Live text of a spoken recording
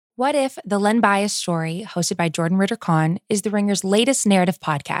What If, the Len Bias Story, hosted by Jordan Ritter-Kahn, is The Ringer's latest narrative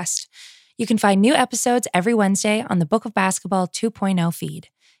podcast. You can find new episodes every Wednesday on the Book of Basketball 2.0 feed.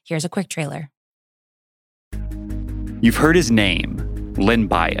 Here's a quick trailer. You've heard his name, Len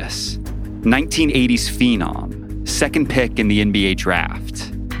Bias, 1980s phenom, second pick in the NBA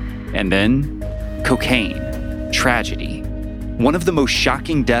draft. And then, cocaine, tragedy, one of the most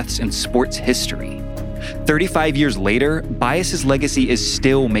shocking deaths in sports history. 35 years later, Bias's legacy is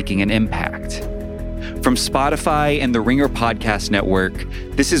still making an impact. From Spotify and the Ringer Podcast Network,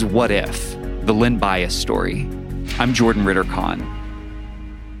 this is What If, the Len Bias Story. I'm Jordan Ritter-Kahn.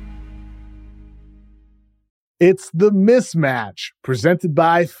 It's The Mismatch, presented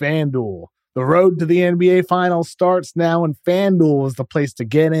by FanDuel. The road to the NBA Finals starts now, and FanDuel is the place to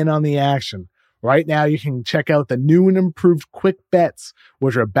get in on the action. Right now, you can check out the new and improved Quick Bets,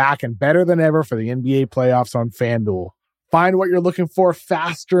 which are back and better than ever for the NBA playoffs on FanDuel. Find what you're looking for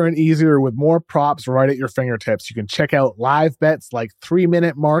faster and easier with more props right at your fingertips. You can check out live bets like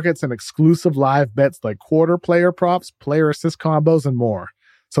 3-minute markets and exclusive live bets like quarter player props, player assist combos, and more.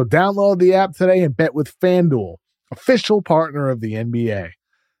 So download the app today and bet with FanDuel, official partner of the NBA.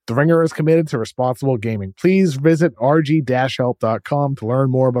 The Ringer is committed to responsible gaming. Please visit rg-help.com to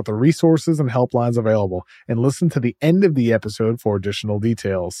learn more about the resources and helplines available, and listen to the end of the episode for additional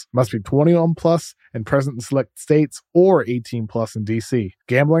details. Must be 21 plus and present in select states or 18 plus in DC.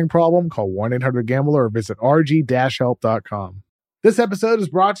 Gambling problem? Call 1-800-GAMBLER or visit rg-help.com. This episode is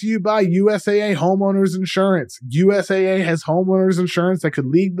brought to you by USAA Homeowners Insurance. USAA has homeowners insurance that could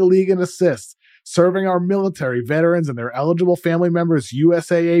lead the league in assists. Serving our military, veterans, and their eligible family members,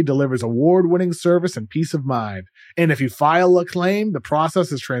 USAA delivers award-winning service and peace of mind. And if you file a claim, the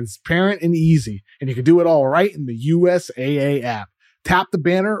process is transparent and easy, and you can do it all right in the USAA app. Tap the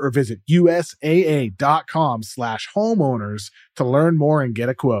banner or visit usaa.com/homeowners to learn more and get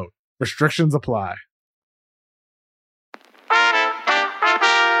a quote. Restrictions apply.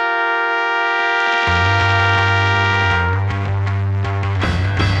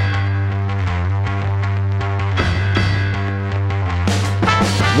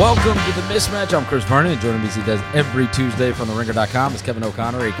 Welcome to The Mismatch. I'm Chris Vernon, and joining me as he does every Tuesday from TheRinger.com is Kevin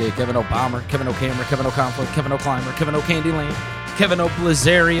O'Connor, a.k.a. Kevin O'Bomber, Kevin O'Cameron, Kevin O'Conflict, Kevin O'Climber, Kevin O'Candyland, Kevin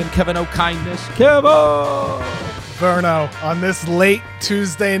O'Blizzarian, Kevin O'Kindness, Kevin! Verno, on this late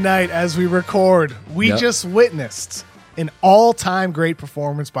Tuesday night as we record, we just witnessed an all-time great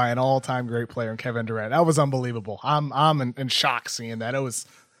performance by an all-time great player in Kevin Durant. That was unbelievable. I'm in shock seeing that. It was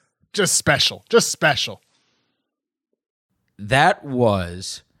just special. Just special. That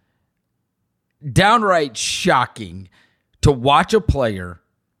was downright shocking to watch a player,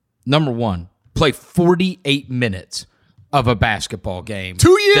 number one, play 48 minutes of a basketball game.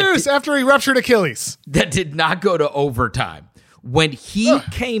 2 years after he ruptured Achilles. That did not go to overtime. When he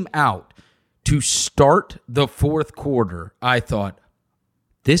came out to start the fourth quarter, I thought,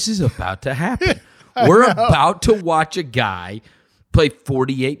 this is about to happen. We're about to watch a guy play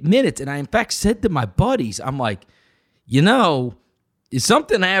 48 minutes. And I, in fact, said to my buddies, I'm like, you know, if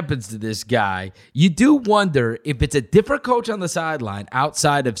something happens to this guy, you do wonder if it's a different coach on the sideline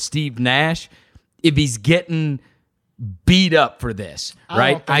outside of Steve Nash, if he's getting beat up for this,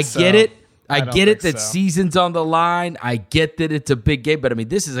 right? I get it. I get it that season's on the line. I get that it's a big game, but I mean,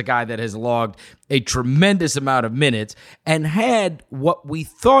 this is a guy that has logged a tremendous amount of minutes and had what we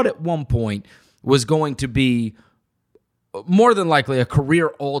thought at one point was going to be more than likely a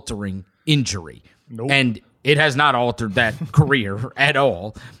career-altering injury. Nope. And it has not altered that career at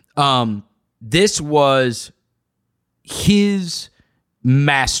all. This was his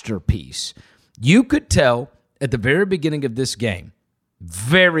masterpiece. You could tell at the very beginning of this game,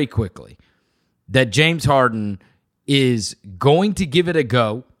 very quickly, that James Harden is going to give it a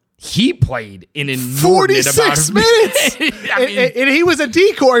go. He played an inordinate 46 amount of minutes. I mean, and he was a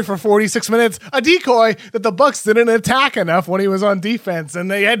decoy for 46 minutes. A decoy that the Bucks didn't attack enough when he was on defense,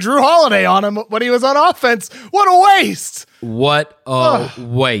 and they had Drew Holiday on him when he was on offense. What a waste! What a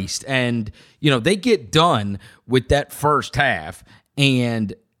waste! And you know, they get done with that first half,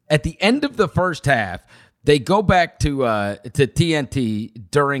 and at the end of the first half, they go back to TNT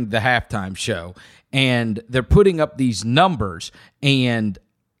during the halftime show, and they're putting up these numbers, and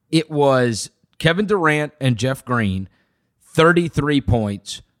it was Kevin Durant and Jeff Green, 33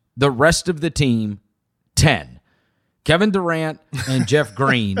 points. The rest of the team, 10. Kevin Durant and Jeff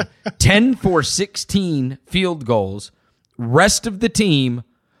Green, 10 for 16 field goals. Rest of the team,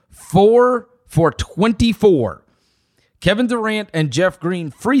 4 for 24. Kevin Durant and Jeff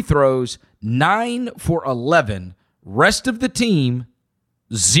Green free throws, 9 for 11. Rest of the team,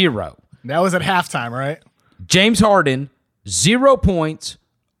 0. That was at halftime, right? James Harden, 0 points,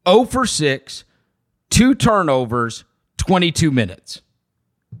 0 for 6, 2 turnovers, 22 minutes.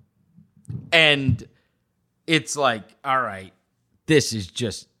 And it's like, all right, this is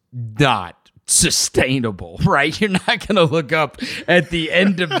just not sustainable, right? You're not going to look up at the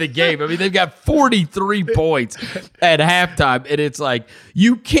end of the game. I mean, they've got 43 points at halftime, and it's like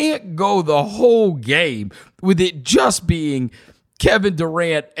you can't go the whole game with it just being Kevin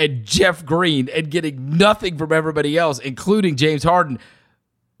Durant and Jeff Green and getting nothing from everybody else, including James Harden.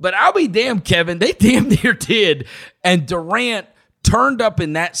 But I'll be damned, Kevin, they damn near did. And Durant turned up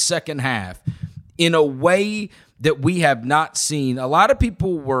in that second half in a way that we have not seen. A lot of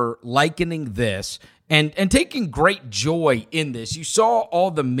people were likening this and taking great joy in this. You saw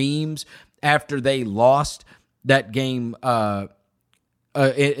all the memes after they lost that game, the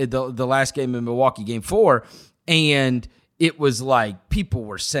last game in Milwaukee, Game 4, and it was like people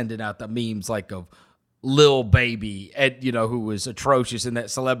were sending out the memes like of Lil Baby, and who was atrocious in that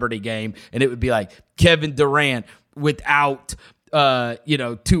celebrity game, and it would be like Kevin Durant without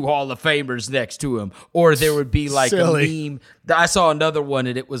two Hall of Famers next to him. Or there would be like a meme. I saw another one,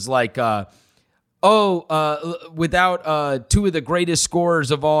 and it was like, without two of the greatest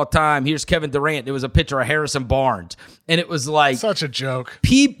scorers of all time, here's Kevin Durant. It was a picture of Harrison Barnes. And it was like such a joke.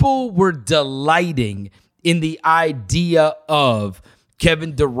 People were delighting in the idea of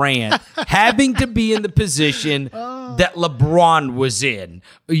Kevin Durant having to be in the position that LeBron was in,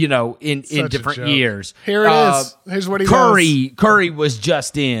 in different years. Here it is. Here's what he does. Curry was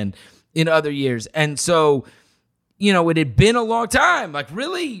just in other years. And so, it had been a long time. Like,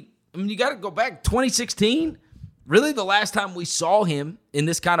 really, I mean, you got to go back 2016. Really, the last time we saw him in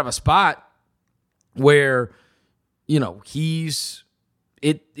this kind of a spot where,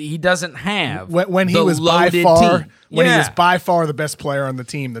 he doesn't have when he was by far team. When he was by far the best player on the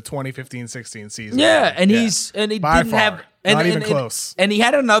team the 2015-16 season. Yeah, and he didn't have not even close. And he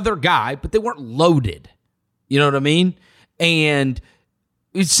had another guy, but they weren't loaded. You know what I mean? And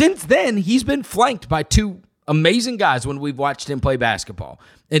since then, he's been flanked by two amazing guys when we've watched him play basketball.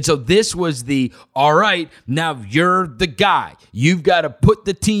 And so this was all right, now you're the guy. You've got to put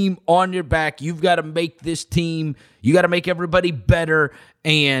the team on your back. You've got to make this team, you got to make everybody better.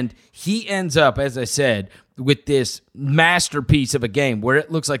 And he ends up, as I said, with this masterpiece of a game where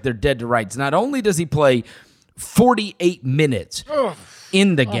it looks like they're dead to rights. Not only does he play 48 minutes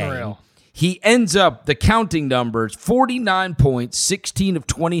in the game, unreal. He ends up, the counting numbers, 49 points, 16 of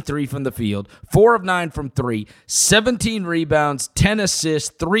 23 from the field, 4 of 9 from 3, 17 rebounds, 10 assists,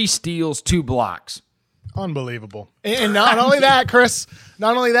 3 steals, 2 blocks. Unbelievable. And not only that, Chris,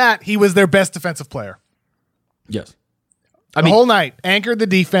 he was their best defensive player. Yes. The whole night, anchored the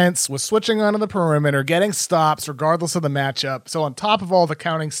defense, was switching onto the perimeter, getting stops regardless of the matchup. So on top of all the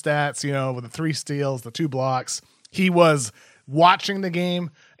counting stats, with the 3 steals, the 2 blocks, he was watching the game,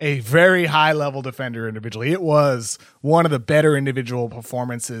 a very high-level defender individually. It was one of the better individual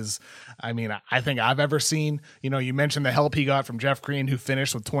performances, I think I've ever seen. You mentioned the help he got from Jeff Green, who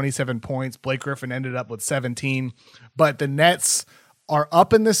finished with 27 points. Blake Griffin ended up with 17. But the Nets are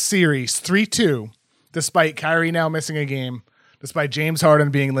up in this series 3-2, despite Kyrie now missing a game, despite James Harden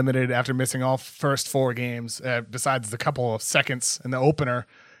being limited after missing all first 4 games, besides the couple of seconds in the opener.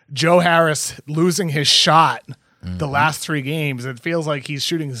 Joe Harris losing his shot the last 3 games. It feels like he's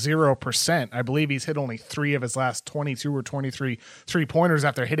shooting 0%. I believe he's hit only 3 of his last 22 or 23 3-pointers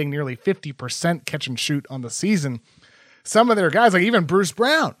after hitting nearly 50% catch and shoot on the season. Some of their guys, like even Bruce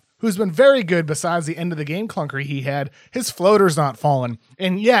Brown, who's been very good besides the end of the game clunker he had, his floater's not fallen.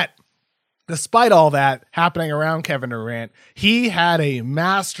 And yet, despite all that happening around Kevin Durant, he had a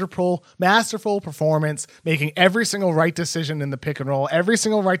masterful performance, making every single right decision in the pick and roll, every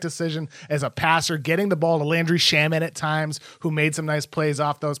single right decision as a passer, getting the ball to Landry Shamet at times, who made some nice plays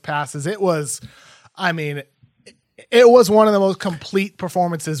off those passes. It was one of the most complete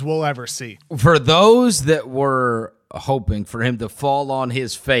performances we'll ever see. For those that were hoping for him to fall on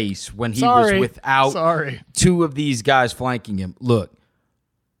his face when he was without 2 of these guys flanking him, look,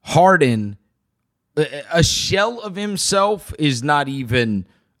 Harden, a shell of himself is not even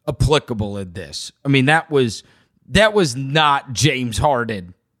applicable in this. That was not James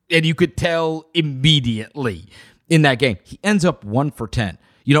Harden, and you could tell immediately in that game. He ends up 1 for 10.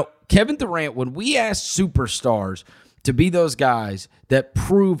 Kevin Durant, when we ask superstars to be those guys that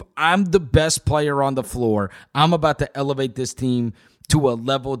prove I'm the best player on the floor, I'm about to elevate this team to a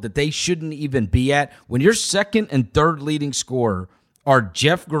level that they shouldn't even be at. When your second and third leading scorer are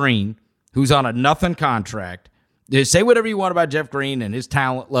Jeff Green, who's on a nothing contract. Say whatever you want about Jeff Green and his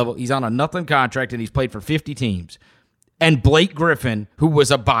talent level. He's on a nothing contract, and he's played for 50 teams. And Blake Griffin, who was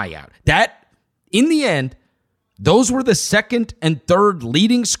a buyout. That, in the end, Those were the second and third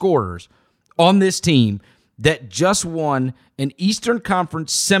leading scorers on this team that just won an Eastern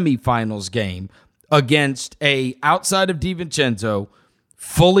Conference semifinals game against a, outside of DiVincenzo,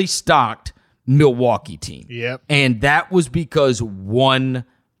 fully stocked Milwaukee team. Yep. And that was because one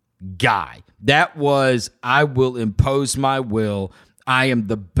guy. That was, I will impose my will. I am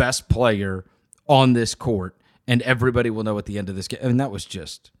the best player on this court, and everybody will know at the end of this game. I mean,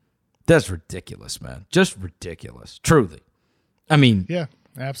 that's ridiculous, man. Just ridiculous. Truly. I mean, yeah,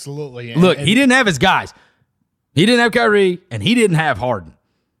 absolutely. Look, he didn't have his guys. He didn't have Kyrie, and he didn't have Harden.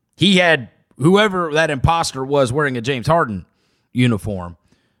 He had whoever that imposter was wearing a James Harden uniform,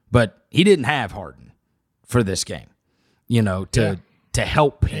 but he didn't have Harden for this game, to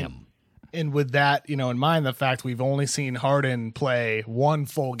help him. And with that, in mind, the fact we've only seen Harden play one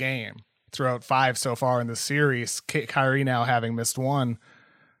full game throughout 5 so far in the series, Kyrie now having missed one,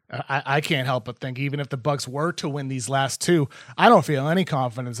 I can't help but think even if the Bucks were to win these last 2, I don't feel any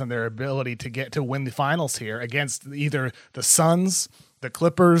confidence in their ability to win the finals here against either the Suns, the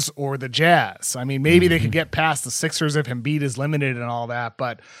Clippers, or the Jazz. I mean, maybe they could get past the Sixers if Embiid is limited and all that,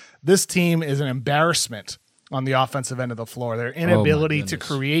 but this team is an embarrassment on the offensive end of the floor. Their inability to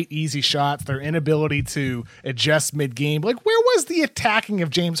create easy shots, their inability to adjust mid-game. Like, where was the attacking of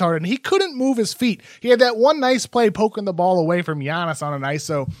James Harden? He couldn't move his feet. He had that one nice play poking the ball away from Giannis on an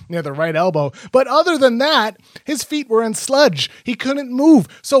ISO near the right elbow. But other than that, his feet were in sludge. He couldn't move.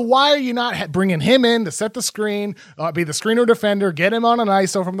 So why are you not bringing him in to set the screen, be the screener defender, get him on an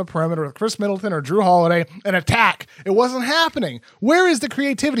ISO from the perimeter with Chris Middleton or Drew Holiday and attack? It wasn't happening. Where is the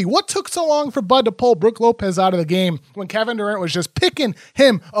creativity? What took so long for Bud to pull Brook Lopez out of the game when Kevin Durant was just picking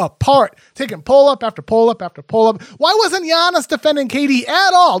him apart, taking pull-up after pull-up after pull-up? Why wasn't Giannis defending KD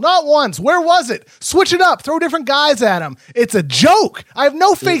at all? Not once. Where was it? Switch it up. Throw different guys at him. It's a joke. I have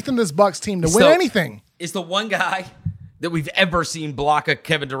no faith in this Bucks team to win anything. It's the one guy that we've ever seen block a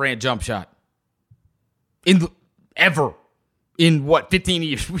Kevin Durant jump shot. Ever. In 15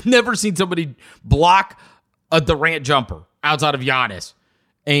 years? We've never seen somebody block a Durant jumper outside of Giannis.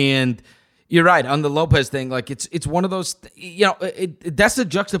 And you're right on the Lopez thing. Like it's one of those, that's a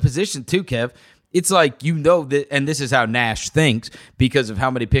juxtaposition too, Kev. It's like, that, and this is how Nash thinks because of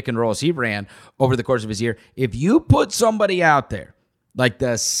how many pick and rolls he ran over the course of his year. If you put somebody out there, like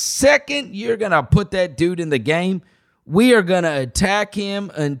the second you're going to put that dude in the game, we are going to attack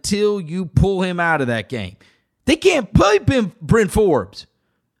him until you pull him out of that game. They can't play Bryn Forbes.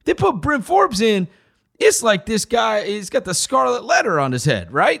 They put Bryn Forbes in, it's like this guy, he's got the scarlet letter on his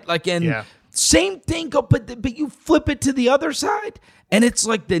head, right? Same thing, but you flip it to the other side, and it's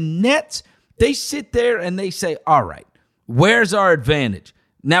like the Nets, they sit there and they say, all right, where's our advantage?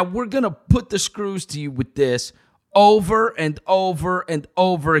 Now we're going to put the screws to you with this over and over and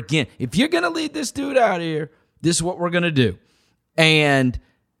over again. If you're going to lead this dude out here, this is what we're going to do. And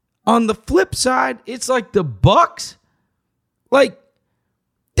on the flip side, it's like the Bucks, they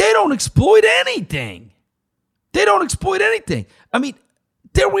don't exploit anything. I mean,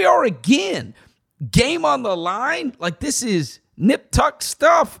 there we are again. Game on the line. This is nip-tuck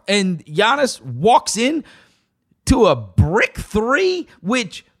stuff. And Giannis walks in to a brick 3,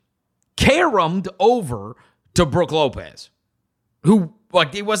 which caromed over to Brook Lopez, who,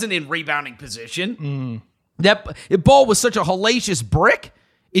 he wasn't in rebounding position. That ball was such a hellacious brick,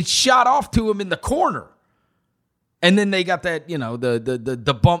 it shot off to him in the corner. And then they got that,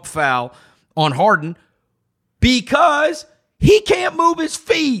 the bump foul on Harden because he can't move his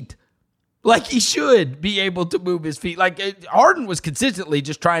feet like he should be able to move his feet. Harden was consistently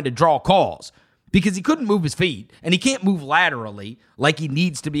just trying to draw calls because he couldn't move his feet, and he can't move laterally like he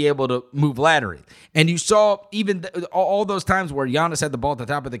needs to be able to move laterally. And you saw even all those times where Giannis had the ball at the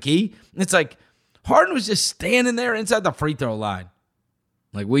top of the key, it's like Harden was just standing there inside the free throw line.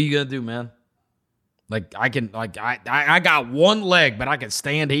 What are you going to do, man? I got one leg, but I can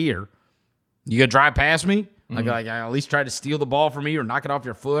stand here. You going to drive past me? I at least try to steal the ball from you or knock it off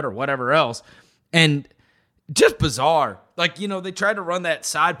your foot or whatever else. And just bizarre. They tried to run that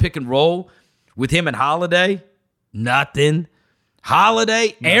side pick and roll with him and Holiday. Nothing.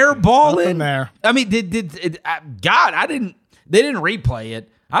 Holiday airballing. Nothing there. I mean, they didn't replay it.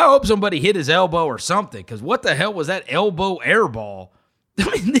 I hope somebody hit his elbow or something, because what the hell was that elbow airball? I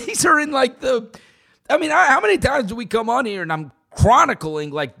mean, these are in how many times do we come on here and I'm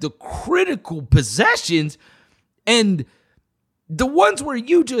chronicling the critical possessions and the ones where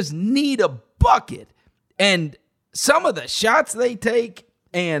you just need a bucket, and some of the shots they take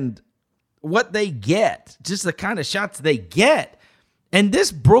and what they get, just the kind of shots they get. And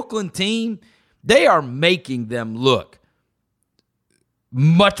this Brooklyn team, they are making them look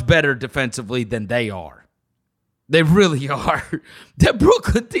much better defensively than they are. They really are. That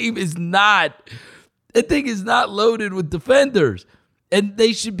Brooklyn team is not. That thing is not loaded with defenders. And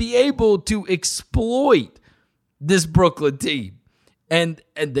they should be able to exploit this Brooklyn team. And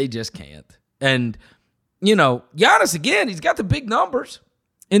they just can't. And, Giannis, again, he's got the big numbers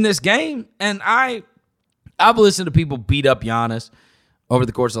in this game. And I've listened to people beat up Giannis over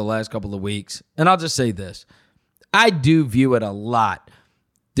the course of the last couple of weeks. And I'll just say this. I do view it a lot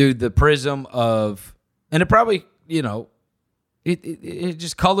through the prism of, and it probably, it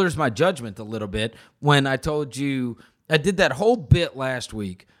just colors my judgment a little bit when I told you, I did that whole bit last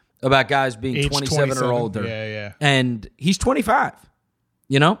week about guys being Age 27 or older. Yeah. And he's 25,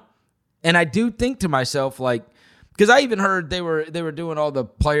 And I do think to myself, like, because I even heard they were doing all the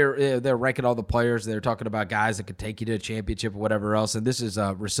they're ranking all the players. They were talking about guys that could take you to a championship or whatever else. And this is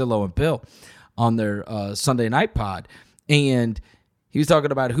Russillo and Bill on their Sunday night pod. And he was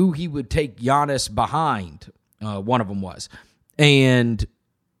talking about who he would take Giannis behind. One of them was. And,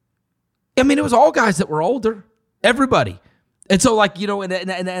 I mean, it was all guys that were older. Everybody. And so, like,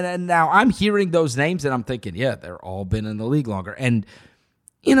 and now I'm hearing those names and I'm thinking, yeah, they're all been in the league longer. And,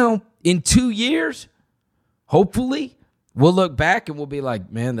 in 2 years, hopefully, we'll look back and we'll be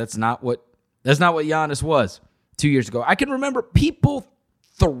like, man, that's not what Giannis was 2 years ago. I can remember people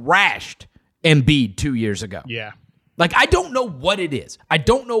thrashed Embiid 2 years ago. Yeah. Like, I don't know what it is. I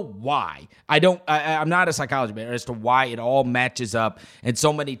don't know why. I'm not a psychologist as to why it all matches up. And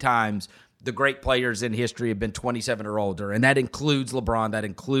so many times the great players in history have been 27 or older. And that includes LeBron. That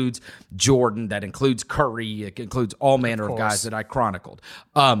includes Jordan. That includes Curry. It includes all manner of guys that I chronicled.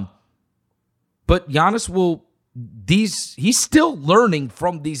 But Giannis he's still learning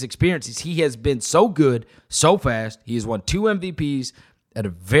from these experiences. He has been so good, so fast. He has won 2 MVPs at a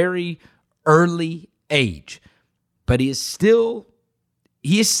very early age. But he is still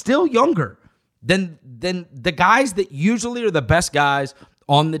younger than the guys that usually are the best guys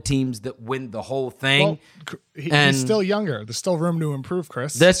on the teams that win the whole thing. Well, he's still younger. There's still room to improve,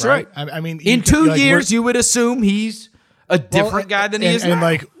 Chris. That's right. I mean, in 2 years, you would assume he's a different guy than he is now. And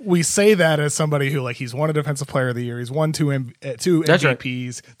like, we say that as somebody who, like, he's won a Defensive Player of the Year. He's won two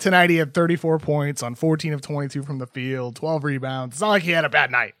MVPs. Right. Tonight he had 34 points on 14 of 22 from the field, 12 rebounds. It's not like he had a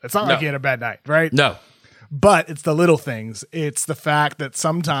bad night. Right? No. But it's the little things. It's the fact that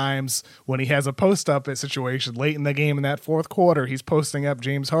sometimes when he has a post-up situation late in the game in that fourth quarter, he's posting up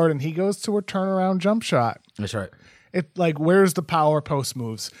James Harden. He goes to a turnaround jump shot. That's right. Where's the power post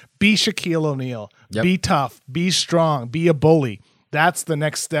moves? Be Shaquille O'Neal. Yep. Be tough. Be strong. Be a bully. That's the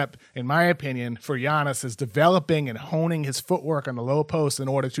next step, in my opinion, for Giannis, is developing and honing his footwork on the low post in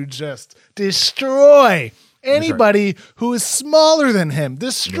order to just destroy anybody who is smaller than him.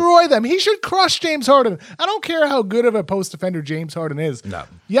 Destroy them. He should crush James Harden. I don't care how good of a post defender James Harden is. No.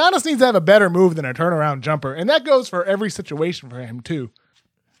 Giannis needs to have a better move than a turnaround jumper, and that goes for every situation for him too.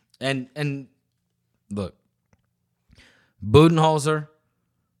 And look, Budenholzer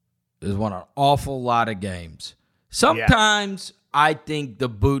has won an awful lot of games. Sometimes I think the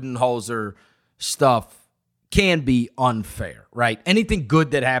Budenholzer stuff can be unfair, right? Anything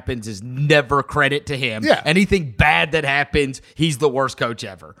good that happens is never credit to him. Yeah. Anything bad that happens, he's the worst coach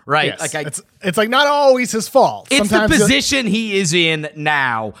ever, right? Yes. It's like not always his fault. It's sometimes the position he is in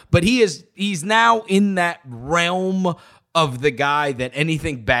now, but he's now in that realm of the guy that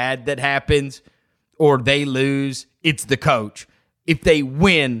anything bad that happens or they lose, it's the coach. If they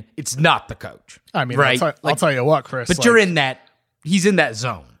win, it's not the coach. I mean, right? I'll tell you what, Chris. But you're in that. He's in that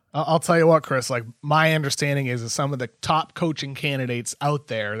zone. I'll tell you what, Chris. Like, my understanding is that some of the top coaching candidates out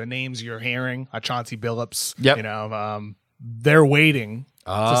there, the names you're hearing, Chauncey Billups, they're waiting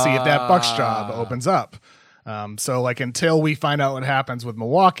to see if that Bucks job opens up. So, like, until we find out what happens with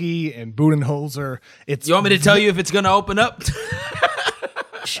Milwaukee and Budenholzer, You want me to tell you if it's going to open up?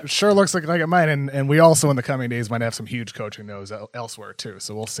 Sure looks like it might, and we also in the coming days might have some huge coaching news elsewhere too.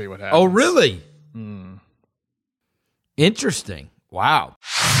 So we'll see what happens. Oh, really? Interesting. Wow.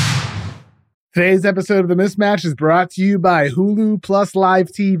 Today's episode of The Mismatch is brought to you by Hulu Plus Live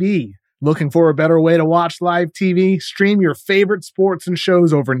TV. Looking for a better way to watch live TV? Stream your favorite sports and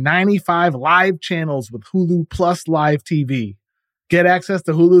shows over 95 live channels with Hulu Plus Live TV. Get access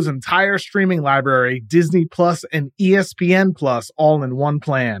to Hulu's entire streaming library, Disney Plus and ESPN Plus, all in one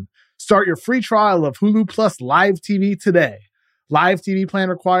plan. Start your free trial of Hulu Plus Live TV today. Live TV plan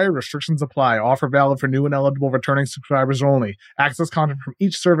required. Restrictions apply. Offer valid for new and eligible returning subscribers only. Access content from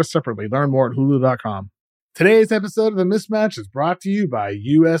each service separately. Learn more at hulu.com. Today's episode of The Mismatch is brought to you by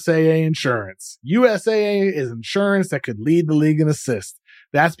USAA Insurance. USAA is insurance that could lead the league in assists.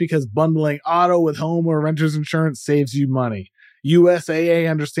 That's because bundling auto with home or renter's insurance saves you money. USAA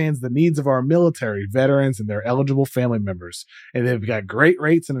understands the needs of our military, veterans, and their eligible family members, and they've got great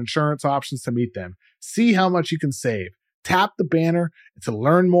rates and insurance options to meet them. See how much you can save. Tap the banner to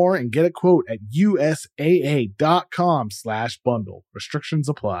learn more and get a quote at usaa.com/bundle. Restrictions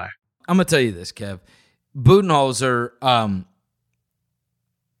apply. I'm going to tell you this, Kev. Budenholzer,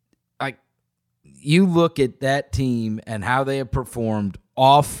 you look at that team and how they have performed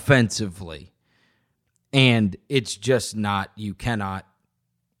offensively, and it's just not, you cannot,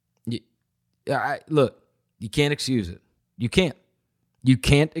 look, you can't excuse it. You can't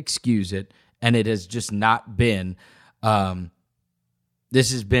excuse it, and it has just not been,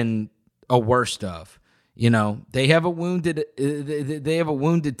 this has been a worst of. They have a wounded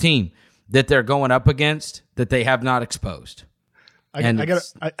team that they're going up against that they have not exposed. I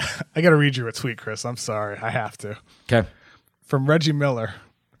gotta read you a tweet, Chris. I'm sorry, I have to. Okay. From Reggie Miller.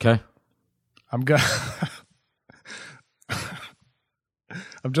 Okay. I'm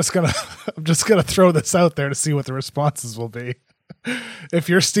just gonna throw this out there to see what the responses will be. If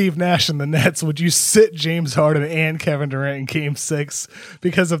you're Steve Nash and the Nets, would you sit James Harden and Kevin Durant in Game 6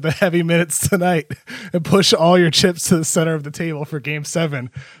 because of the heavy minutes tonight and push all your chips to the center of the table for Game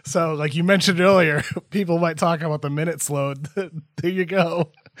 7? So, like you mentioned earlier, people might talk about the minutes load. There you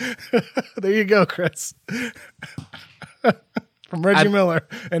go. There you go, Chris. From Reggie Miller,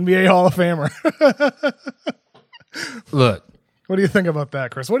 NBA Hall of Famer. Look. What do you think about that,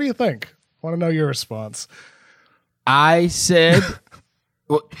 Chris? What do you think? I want to know your response. I said,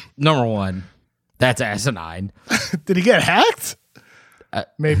 well, number one, that's asinine. Did he get hacked?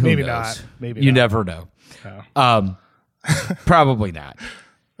 Maybe not. Maybe you never know. Oh. Probably not.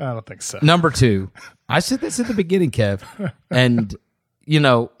 I don't think so. Number two, I said this at the beginning, Kev, and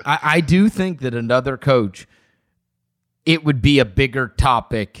I do think that another coach, it would be a bigger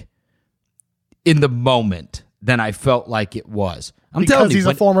topic in the moment than I felt like it was. Because he's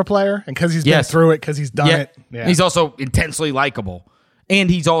a former player and because he's been through it, because he's done it. Yeah. He's also intensely likable, and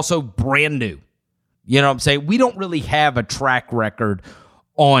he's also brand new. You know what I'm saying? We don't really have a track record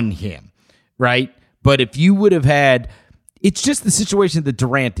on him, right? But if you would have had, it's just the situation that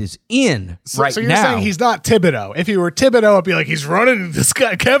Durant is in right now. So you're saying he's not Thibodeau. If he were Thibodeau, I'd be like, he's running this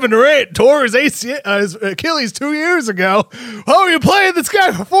guy. Kevin Durant tore his Achilles 2 years ago. How are you playing this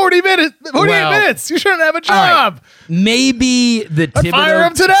guy for 48 minutes? You shouldn't have a job. Right. Maybe the Thibodeau. Fire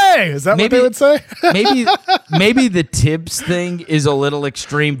him today. Is that what they would say? maybe the Tibbs thing is a little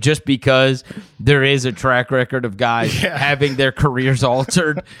extreme just because there is a track record of guys having their careers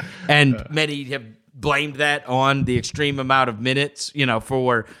altered, and many have blamed that on the extreme amount of minutes,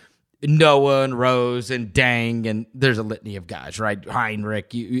 for Noah and Rose and Dang, and there's a litany of guys, right? Heinrich,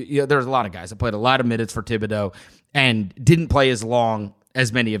 there's a lot of guys that played a lot of minutes for Thibodeau and didn't play as long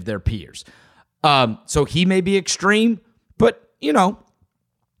as many of their peers. So he may be extreme, but I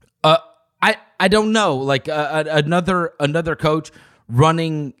don't know. Like another coach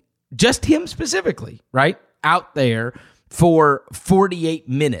running just him specifically, right, out there for 48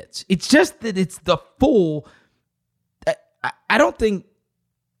 minutes. It's just that it's the full. I don't think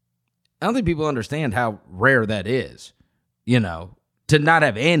people understand how rare that is, to not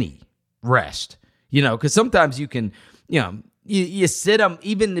have any rest, because sometimes you can, you sit them,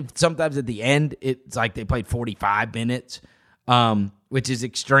 even if sometimes at the end, it's like they played 45 minutes, which is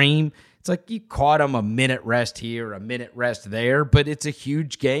extreme. It's like you caught them a minute rest here, a minute rest there, but it's a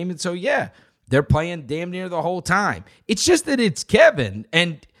huge game. And so, they're playing damn near the whole time. It's just that it's Kevin.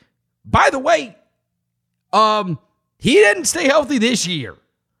 And by the way, he didn't stay healthy this year.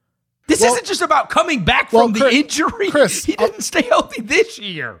 This isn't just about coming back from the injury. Chris, he didn't stay healthy this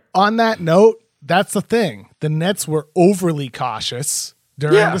year. On that note, that's the thing. The Nets were overly cautious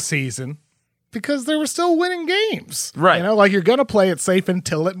during the season because they were still winning games. Right. Like you're going to play it safe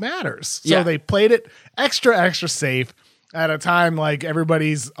until it matters. So they played it extra safe at a time like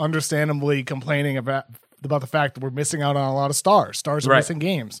everybody's understandably complaining about the fact that we're missing out on a lot of stars. Stars are missing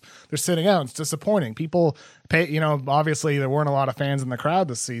games. They're sitting out. It's disappointing. People pay, obviously there weren't a lot of fans in the crowd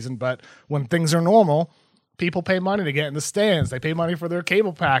this season, but when things are normal, people pay money to get in the stands. They pay money for their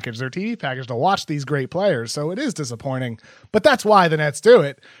cable package, their TV package to watch these great players. So it is disappointing, but that's why the Nets do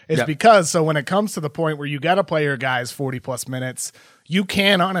it. It's because so when it comes to the point where you got to play your guys 40 plus minutes, you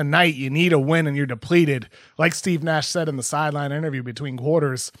can on a night, you need a win and you're depleted. Like Steve Nash said in the sideline interview between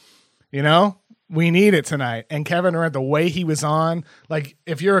quarters, we need it tonight. And Kevin Durant, the way he was on, like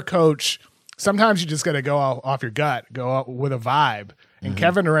if you're a coach, sometimes you just got to go off your gut, go out with a vibe. And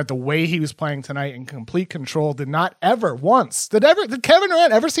Kevin Durant, the way he was playing tonight in complete control, did not ever once. Did Kevin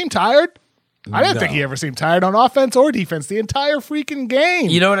Durant ever seem tired? I didn't think he ever seemed tired on offense or defense the entire freaking game.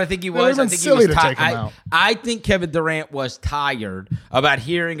 You know what I think he was? I think silly he was to take him out. I think Kevin Durant was tired about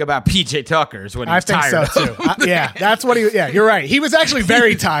hearing about PJ Tucker's when he was tired. I think so too. Yeah, that's what he. Yeah, you're right. He was actually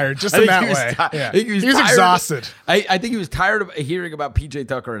very tired, just in that way. Yeah. He was exhausted. I think he was tired of hearing about PJ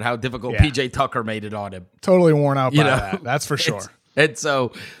Tucker and how difficult PJ Tucker made it on him. Totally worn out by that. That's for sure. And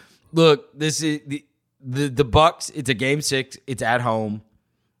so, look, this is the Bucks. It's a game 6. It's at home.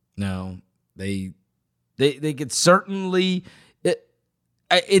 No, they could certainly.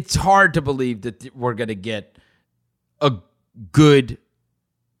 It's hard to believe that we're going to get a good,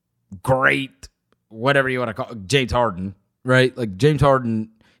 great, whatever you want to call it, James Harden, right? Like James Harden,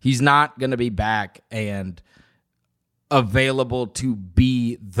 he's not going to be back and available to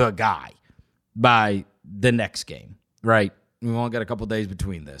be the guy by the next game, right? We've only got a couple days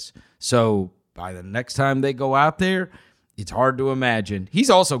between this. So by the next time they go out there, it's hard to imagine. He's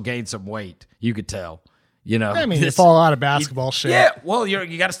also gained some weight, you could tell. You know, I mean, you fall out of basketball shit. Yeah, well,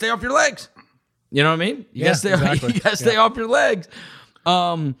 you got to stay off your legs. You know what I mean? You got to stay off your legs.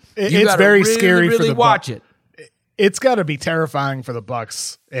 It's very scary really for the watch it. It's got to be terrifying for the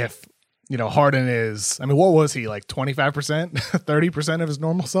Bucks if Harden is. I mean, what was he like? 25%, 30% of his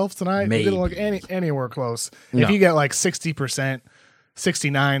normal self tonight? Maybe. He didn't look anywhere close. No. If you get like 60%.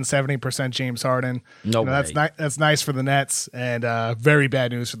 69, 70% James Harden. That's nice for the Nets and very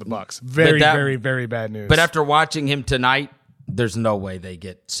bad news for the Bucks. Very bad news. But after watching him tonight, there's no way they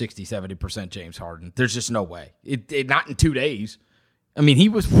get 60, 70% James Harden. There's just no way. Not in 2 days. I mean, he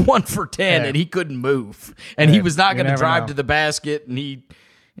was 1 for 10 and he couldn't move. And he was not going to drive to the basket. And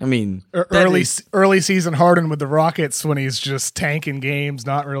early season Harden with the Rockets when he's just tanking games,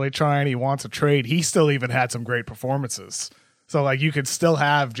 not really trying. He wants a trade. He still even had some great performances. So, like, you could still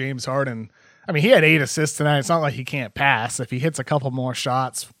have James Harden. I mean, he had 8 assists tonight. It's not like he can't pass. If he hits a couple more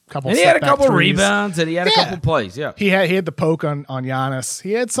shots, and he had a couple rebounds, and he had a couple plays. Yeah, he had the poke on Giannis.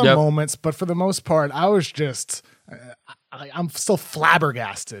 He had some moments, but for the most part, I was just I'm still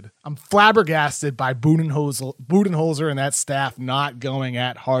flabbergasted. I'm flabbergasted by Budenholzer and that staff not going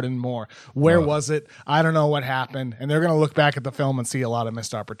at Harden more. Where was it? I don't know what happened, and they're going to look back at the film and see a lot of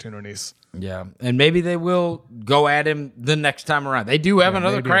missed opportunities. Yeah, and maybe they will go at him the next time around. They do have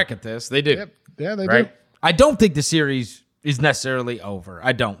another crack at this. They do. Yep. Yeah, they do. I don't think the series is necessarily over.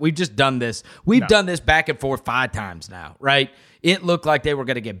 I don't. We've just done this. We've done this back and forth 5 times now, right? It looked like they were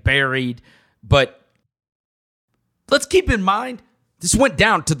going to get buried, but let's keep in mind, this went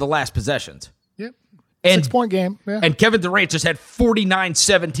down to the last possessions. Yep. And 6-point game. Yeah. And Kevin Durant just had 49,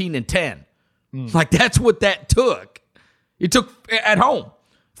 17, and 10. Like, that's what that took. It took at home.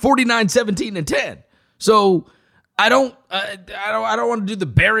 49, 17, and 10. So I don't want to do the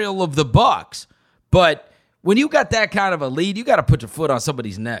burial of the Bucks, but when you got that kind of a lead, you got to put your foot on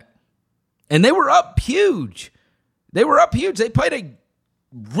somebody's neck. And they were up huge. They played a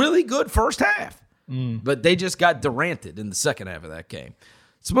really good first half, but they just got Duranted in the second half of that game.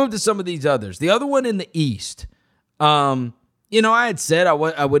 Let's move to some of these others. The other one in the East, I had said I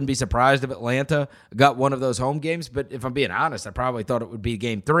wouldn't be surprised if Atlanta got one of those home games, but if I'm being honest, I probably thought it would be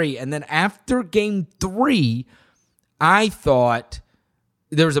game 3. And then after game 3, I thought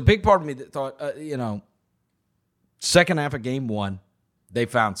there was a big part of me that thought, second half of game 1, they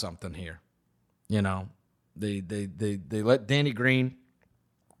found something here. They let Danny Green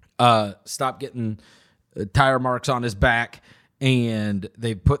stop getting tire marks on his back, and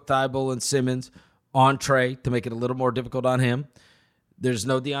they put Thibault and Simmons on Trey to make it a little more difficult on him. There's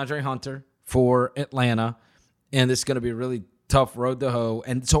no DeAndre Hunter for Atlanta, and this is going to be a really tough road to hoe.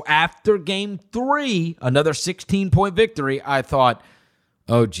 And so after game 3, another 16-point victory, I thought,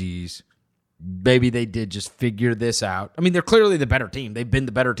 oh, geez, maybe they did just figure this out. I mean, they're clearly the better team. They've been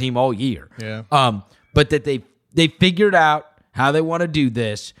the better team all year. Yeah. But that they figured out how they want to do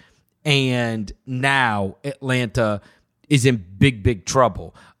this, and now Atlanta is in big, big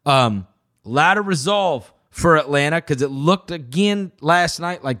trouble. Lot of resolve for Atlanta because it looked again last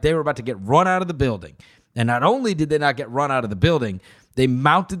night like they were about to get run out of the building. And not only did they not get run out of the building, they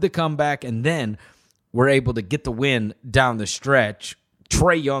mounted the comeback and then were able to get the win down the stretch.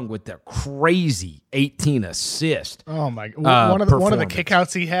 Trae Young with their crazy 18 assist. Oh my God. One of the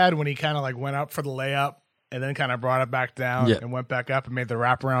kickouts he had when he kind of like went up for the layup and then kind of brought it back down and went back up and made the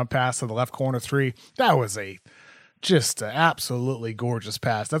wraparound pass to the left corner 3. That was just an absolutely gorgeous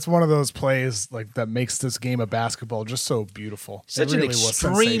pass. That's one of those plays like that makes this game of basketball just so beautiful. Such an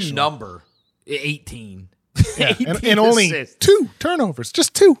extreme number, 18. Yeah. and only assists. 2 turnovers,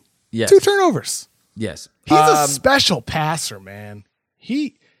 just 2. Yes. 2 turnovers. Yes. He's a special passer, man.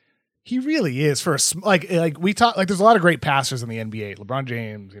 He He really is for like we talk like there's a lot of great passers in the NBA. LeBron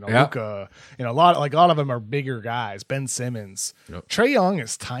James, Luka, a lot of them are bigger guys. Ben Simmons, Trae Young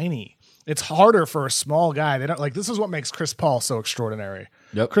is tiny. It's harder for a small guy. They don't like this is what makes Chris Paul so extraordinary.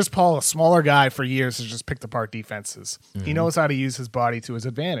 Chris Paul, a smaller guy for years, has just picked apart defenses. He knows how to use his body to his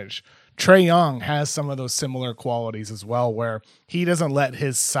advantage. Trae Young has some of those similar qualities as well, where he doesn't let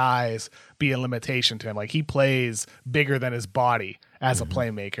his size be a limitation to him. Like he plays bigger than his body as a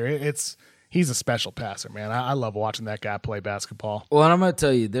playmaker. He's a special passer, man. I love watching that guy play basketball. Well, and I'm going to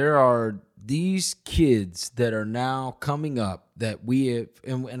tell you, there are these kids that are now coming up that we have,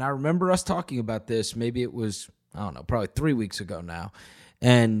 and I remember us talking about this. Maybe it was, I don't know, probably 3 weeks ago now.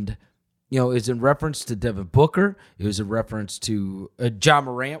 And it's in reference to Devin Booker. It was a reference to John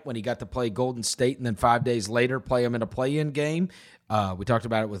Morant when he got to play Golden State and then 5 days later play him in a play-in game. We talked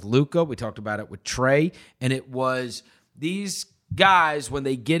about it with Luka. We talked about it with Trae. And it was these guys, when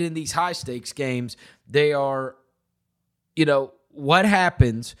they get in these high-stakes games, they are, what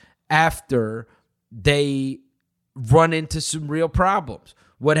happens after they run into some real problems?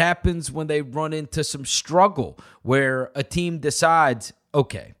 What happens when they run into some struggle where a team decides,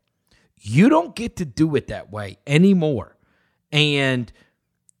 okay, you don't get to do it that way anymore. And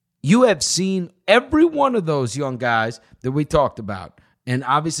you have seen every one of those young guys that we talked about. And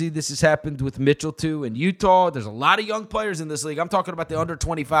obviously this has happened with Mitchell too in Utah. There's a lot of young players in this league. I'm talking about the under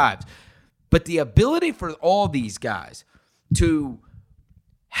 25s. But the ability for all these guys to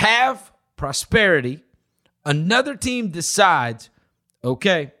have prosperity, another team decides,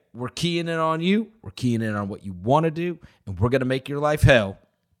 okay, we're keying in on you. We're keying in on what you want to do, and we're going to make your life hell.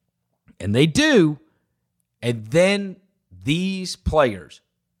 And they do. And then these players,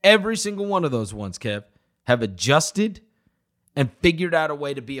 every single one of those ones, Kev, have adjusted and figured out a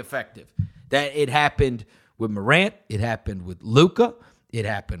way to be effective. That it happened with Morant. It happened with Luka. It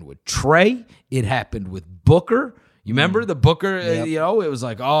happened with Trae. It happened with Booker. You remember the Booker, Yep. It was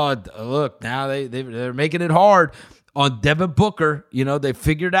like, oh, look, now they're making it hard on Devin Booker. They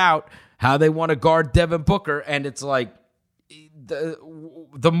figured out how they want to guard Devin Booker. And it's like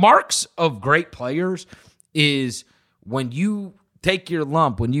the marks of great players is when you take your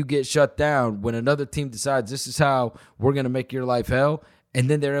lump, when you get shut down, when another team decides this is how we're going to make your life hell, and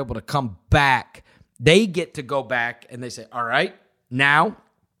then they're able to come back. They get to go back and they say, all right, now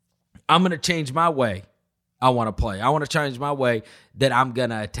I'm going to change my way I want to play. I want to change my way that I'm going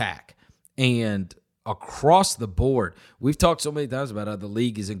to attack. And across the board, we've talked so many times about how the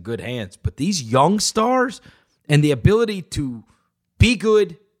league is in good hands, but these young stars and the ability to be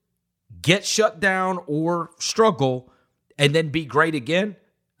good, get shut down or struggle, and then be great again,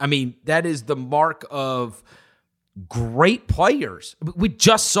 I mean, that is the mark of great players. We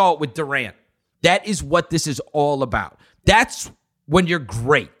just saw it with Durant. That is what this is all about. That's when you're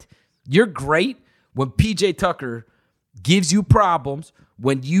great. You're great when PJ Tucker gives you problems,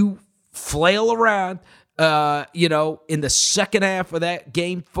 when you flail around, in the second half of that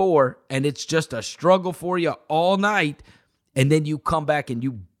game 4, and it's just a struggle for you all night, and then you come back and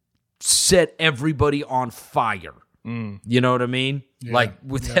you set everybody on fire. You know what I mean? Yeah. Like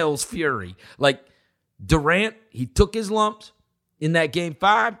with Hell's Fury. Like Durant, he took his lumps in that game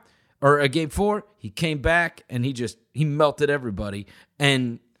 5 or game 4. He came back and he melted everybody.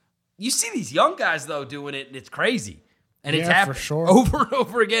 And you see these young guys though doing it, and it's crazy. And it's happened for sure. over and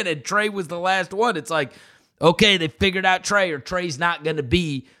over again. And Trae was the last one. It's like, okay, they figured out Trae, or Trae's not going to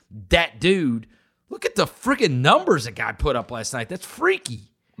be that dude. Look at the freaking numbers that guy put up last night. That's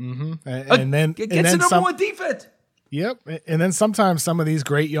freaky. Mm-hmm. And then it gets the number one defense. Yep. And then sometimes some of these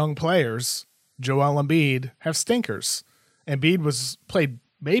great young players, Joel Embiid, have stinkers. Embiid played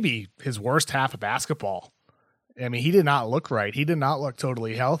maybe his worst half of basketball. I mean, he did not look right. He did not look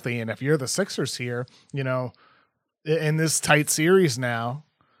totally healthy. And if you're the Sixers here, in this tight series now,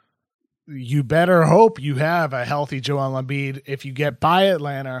 you better hope you have a healthy Joel Embiid if you get by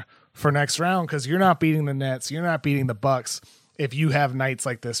Atlanta for next round, because you're not beating the Nets, you're not beating the Bucks if you have nights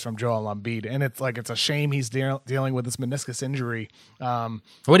like this from Joel Embiid. And it's a shame he's dealing with this meniscus injury. What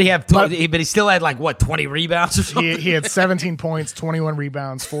did he have? But he still had 20 rebounds or something? He had 17 points, 21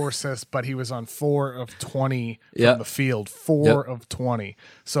 rebounds, 4 assists, but he was on 4 of 20 from the field. 4 of 20.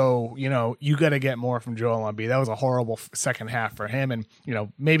 So, you got to get more from Joel Embiid. That was a horrible second half for him. And,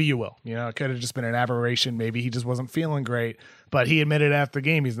 maybe you will. It could have just been an aberration. Maybe he just wasn't feeling great. But he admitted after the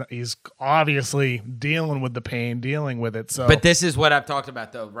game he's obviously dealing with the pain, dealing with it. So, but this is what I've talked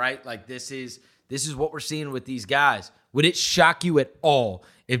about, though, right? Like this is what we're seeing with these guys. Would it shock you at all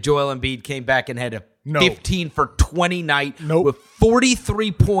if Joel Embiid came back and had a 15 for 20 night with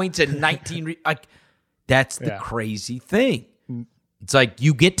 43 points and 19? That's the crazy thing. It's like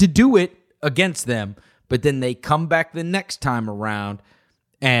you get to do it against them, but then they come back the next time around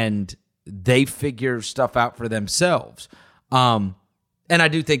and they figure stuff out for themselves. And I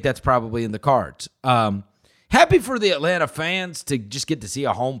do think that's probably in the cards. Happy for the Atlanta fans to just get to see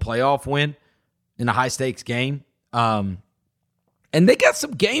a home playoff win in a high-stakes game. And they got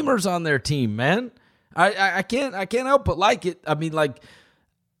some gamers on their team, man. I can't help but like it. I mean, like,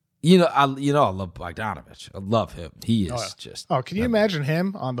 I love Bogdanovich. I love him. He is just. Oh, can you imagine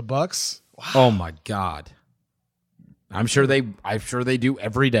him on the Bucks? Wow. Oh my God. I'm sure they do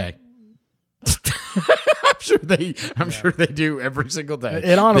every day. I'm sure they do every single day.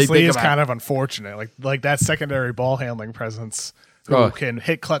 It honestly is kind of unfortunate. Like that secondary ball handling presence who can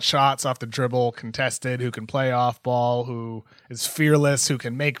hit clutch shots off the dribble, contested, who can play off ball, who is fearless, who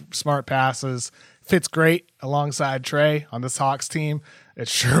can make smart passes. Fits great alongside Trey on this Hawks team. It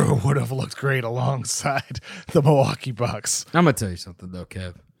sure would have looked great alongside the Milwaukee Bucks. I'm going to tell you something, though,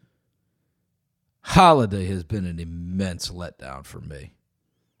 Kev. Holiday has been an immense letdown for me.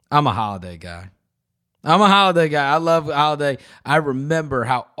 I'm a Holiday guy. I love Holiday. I remember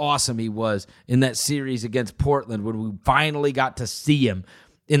how awesome he was in that series against Portland when we finally got to see him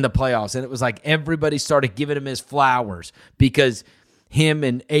in the playoffs. And it was like everybody started giving him his flowers because him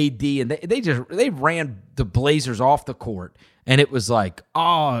and AD, and they ran the Blazers off the court. And it was like,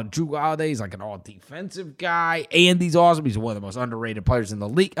 oh, Drew Holiday's like an all-defensive guy, and he's awesome. He's one of the most underrated players in the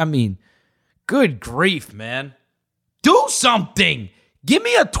league. I mean, good grief, man. Do something. Give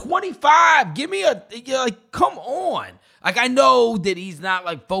me a 25. Give me come on. Like, I know that he's not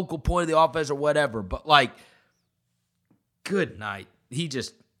like focal point of the offense or whatever, but like, good night. He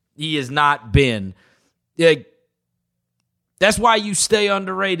has not been. Like, that's why you stay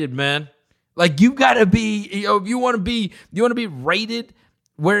underrated, man. Like, you got to be, if you want to be rated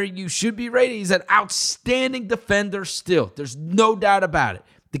where you should be rated. He's an outstanding defender still. There's no doubt about it.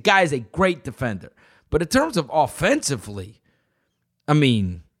 The guy is a great defender. But in terms of offensively, I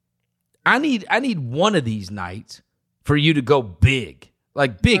mean, I need one of these nights for you to go big.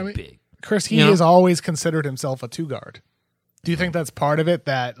 Like, big. Chris, he has always considered himself a two-guard. Do you think that's part of it?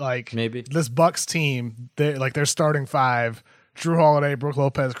 That, like, maybe this Bucks team, they're starting five, Drew Holiday, Brook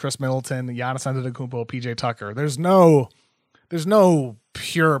Lopez, Chris Middleton, Giannis Antetokounmpo, PJ Tucker. There's no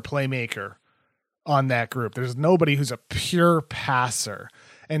pure playmaker on that group. There's nobody who's a pure passer.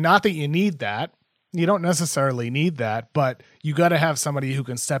 And not that you need that. You don't necessarily need that, but you got to have somebody who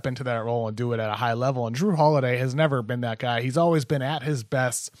can step into that role and do it at a high level. And Drew Holiday has never been that guy. He's always been at his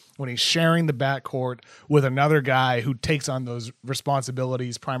best when he's sharing the backcourt with another guy who takes on those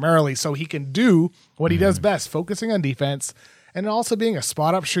responsibilities primarily so he can do what he does best, focusing on defense and also being a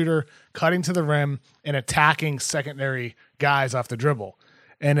spot-up shooter, cutting to the rim, and attacking secondary guys off the dribble.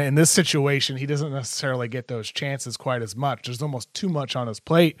 And in this situation, he doesn't necessarily get those chances quite as much. There's almost too much on his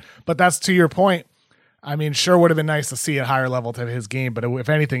plate. But that's to your point. I mean, sure would have been nice to see a higher level to his game, but if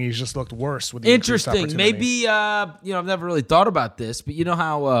anything, he's just looked worse with the interesting. Maybe I've never really thought about this, but you know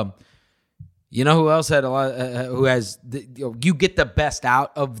how who else had a lot? Who has you get the best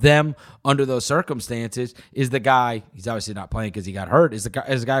out of them under those circumstances is the guy. He's obviously not playing because he got hurt. Is the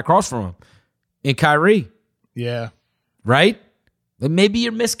guy across from him, in Kyrie? Yeah, right. But maybe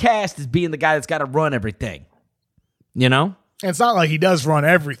you're miscast as being the guy that's got to run everything. You know. It's not like he does run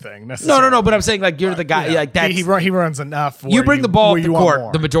everything necessarily. No. But I'm saying like you're the guy. Yeah. Like that. He runs enough. You bring the ball up the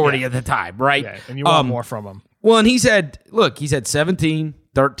court the majority of the time, right? Yeah, and you want more from him. Well, and he's had 17,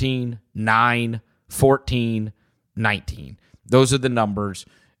 13, 9, 14, 19. Those are the numbers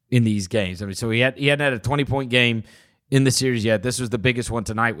in these games. I mean, so he hadn't had a 20-point game in the series yet. This was the biggest one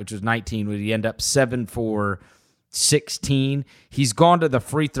tonight, which was 19, where he ended up 7 for 16. He's gone to the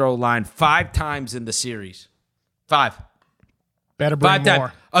free throw line 5 times in the series. 5. Better bring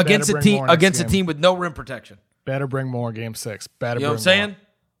more against a team with no rim protection. Better bring more game 6. Better you know what I'm saying?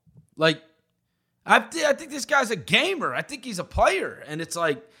 Like, I think this guy's a gamer. I think he's a player. And it's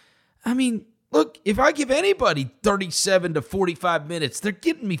like, I mean, look, if I give anybody 37 to 45 minutes, they're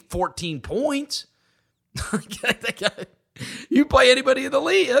getting me 14 points. You play anybody in the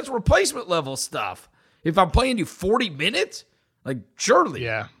league, that's replacement level stuff. If I'm playing you 40 minutes, like, surely.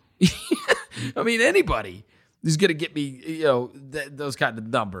 Yeah. I mean, anybody is going to get me, those kind of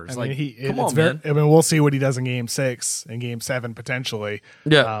numbers. I mean, come on, man. I mean, we'll see what he does in game 6 and game 7 potentially.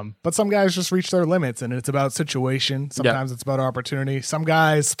 Yeah. But some guys just reach their limits, and it's about situation. Sometimes it's about opportunity. Some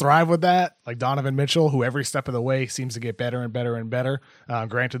guys thrive with that, like Donovan Mitchell, who every step of the way seems to get better and better and better.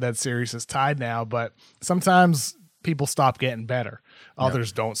 Granted, that series is tied now, but sometimes people stop getting better.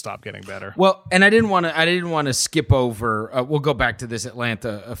 Others don't stop getting better. Well, and I didn't want to skip over. We'll go back to this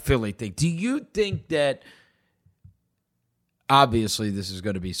Atlanta Philly thing. Do you think that? obviously this is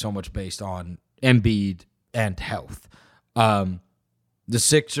going to be so much based on Embiid and health. The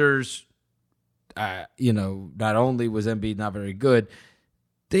Sixers, not only was Embiid not very good,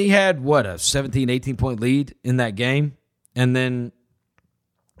 they had, a 17, 18-point lead in that game. And then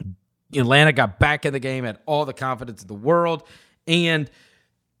Atlanta got back in the game, had all the confidence in the world. And,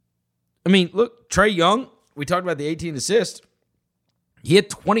 look, Trae Young, we talked about the 18 assists. He had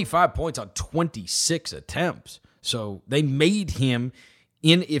 25 points on 26 attempts. So they made him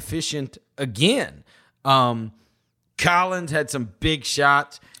inefficient again. Collins had some big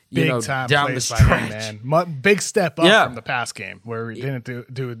shots, big time down plays the by stretch. him, man. Big step up from the past game where he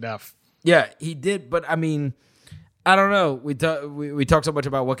didn't do enough. Yeah, he did. But, I don't know. We talk so much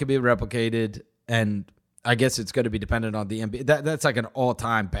about what can be replicated, and I guess it's going to be dependent on the Embiid. That's like an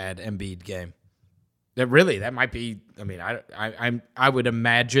all-time bad Embiid game. That might be. I would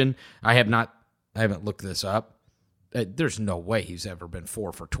imagine. I haven't looked this up. There's no way he's ever been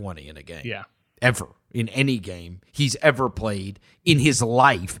 4 for 20 in a game. Yeah, ever in any game he's ever played in his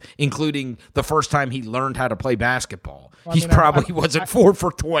life, including the first time he learned how to play basketball. Well, he probably wasn't 4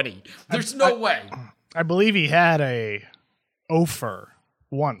 for 20. There's no way. I believe he had a offer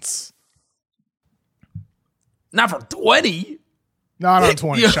once. Not for 20. Not on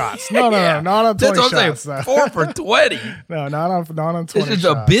 20 shots. No, not on 20 shots. 4 for 20. No, not on 20 shots. This is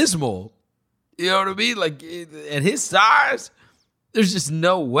abysmal. You know what I mean? Like, at his size, there's just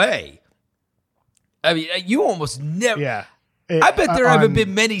no way. You almost never. Yeah. I bet there haven't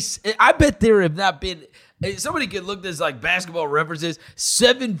been many. I bet there have not been. Somebody could look this like basketball references.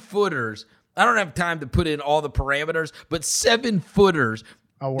 7-footers. I don't have time to put in all the parameters, but 7-footers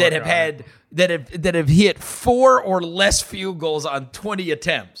that have hit 4 or less field goals on 20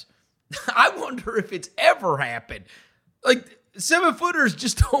 attempts. I wonder if it's ever happened. Like, 7-footers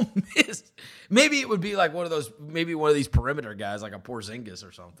just don't miss. Maybe it would be like one of these perimeter guys, like a Porzingis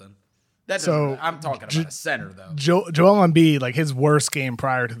or something. I'm talking about a center, though. Joel Embiid, like his worst game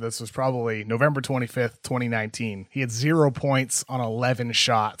prior to this was probably November 25th, 2019. He had 0 points on 11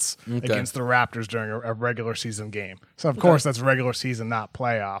 shots against the Raptors during a regular season game. So, of course, that's regular season, not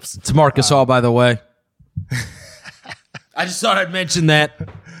playoffs. It's Marc Gasol, by the way. I just thought I'd mention that.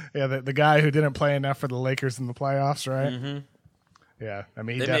 Yeah, the guy who didn't play enough for the Lakers in the playoffs, right? Mm-hmm. Yeah,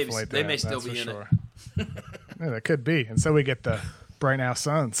 he definitely did. They may still be in sure. It. Yeah, that could be. And so we get the Bright Now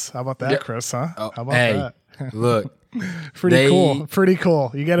Suns. How about that, Chris, huh? How about that? Look. Pretty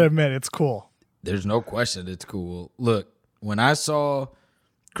cool. You got to admit, it's cool. There's no question it's cool. Look, when I saw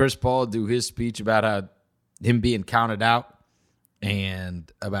Chris Paul do his speech about him being counted out,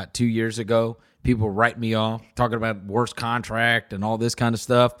 and about 2 years ago, people write me off, talking about worst contract and all this kind of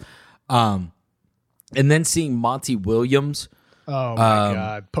stuff. And then seeing Monty Williams. Oh, my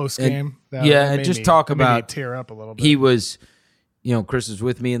God. Post-game. And just talk about tear up a little bit. He was, Chris was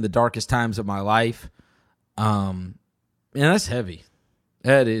with me in the darkest times of my life. And that's heavy.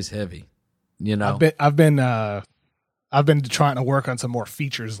 That is heavy. I've been trying to work on some more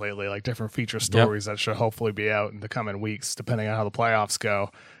features lately, like different feature stories that should hopefully be out in the coming weeks, depending on how the playoffs go.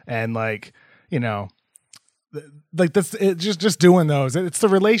 And just doing those. It's the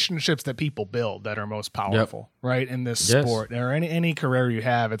relationships that people build that are most powerful, right? In this sport or any career you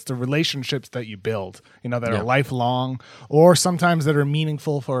have, it's the relationships that you build, that are lifelong, or sometimes that are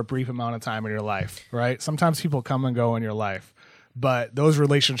meaningful for a brief amount of time in your life, right? Sometimes people come and go in your life, but those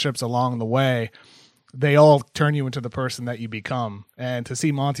relationships along the way, they all turn you into the person that you become. And to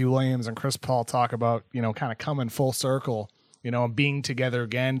see Monty Williams and Chris Paul talk about, kind of coming full circle, and being together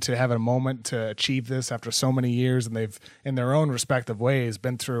again to have a moment to achieve this after so many years, and they've, in their own respective ways,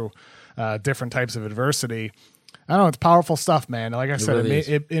 been through different types of adversity. I don't know, it's powerful stuff, man. Like I said,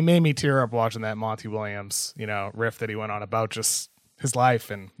 it made me tear up watching that Monty Williams, riff that he went on about just his life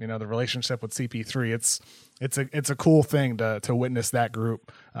and, the relationship with CP3. It's a cool thing to witness that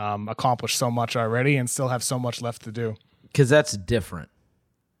group accomplish so much already and still have so much left to do. Because that's different.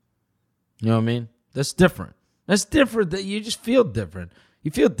 You know what I mean? That's different. That's different. That you just feel different.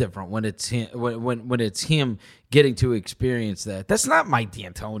 You feel different when it's him. When it's him getting to experience that. That's not Mike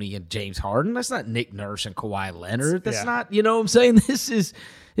D'Antoni and James Harden. That's not Nick Nurse and Kawhi Leonard. That's not. You know what I'm saying? This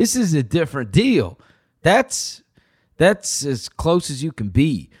is a different deal. That's as close as you can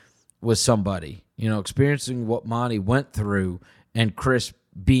be with somebody. Experiencing what Monty went through, and Chris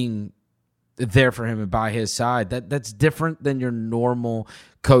being there for him and by his side. That's different than your normal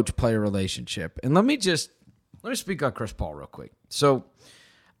coach-player relationship. And let me speak on Chris Paul real quick. So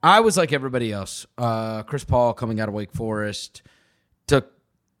I was like everybody else. Chris Paul, coming out of Wake Forest, took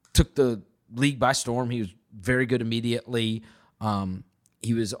the league by storm. He was very good immediately.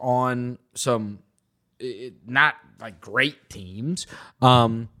 He was on some not like great teams,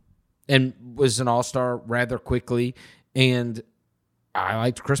 and was an all-star rather quickly. And I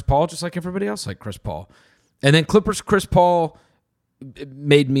liked Chris Paul just like everybody else liked Chris Paul. And then Clippers Chris Paul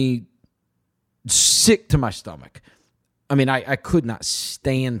made me sick to my stomach. I mean, I could not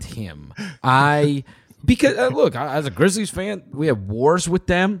stand him. Because look, as a Grizzlies fan, we have wars with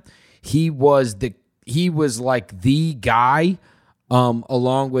them. He was like the guy,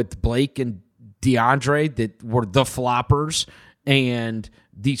 along with Blake and DeAndre, that were the floppers, and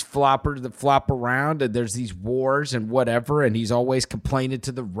these floppers that flop around, and there's these wars and whatever, and he's always complaining to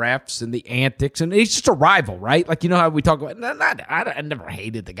the refs and the antics, and he's just a rival, right? Like, you know how we talk about, I never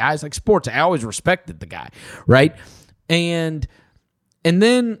hated the guy. It's like sports. I always respected the guy, right? And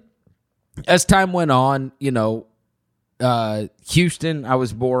then as time went on, you know, Houston, I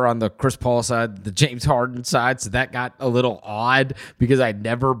was more on the Chris Paul side, the James Harden side, so that got a little odd because I'd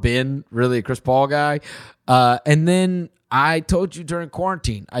never been really a Chris Paul guy. And then I told you during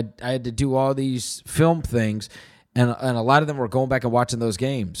quarantine, I had to do all these film things, and a lot of them were going back and watching those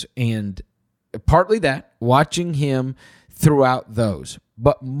games. And partly that, watching him throughout those,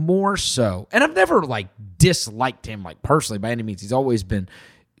 but more so, and I've never like disliked him like personally by any means. He's always been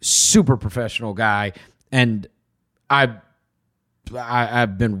super professional guy, and I've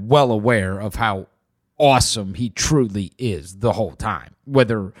been well aware of how awesome he truly is the whole time,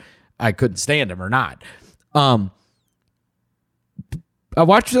 whether I couldn't stand him or not. I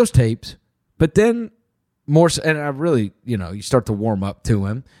watched those tapes, but then more so, and I really, you know, you start to warm up to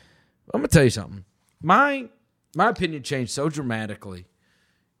him. I'm going to tell you something. My opinion changed so dramatically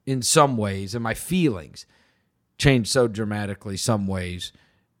in some ways, and my feelings changed so dramatically some ways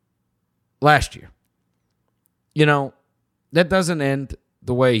last year. You know, that doesn't end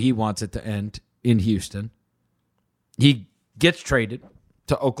the way he wants it to end in Houston. He gets traded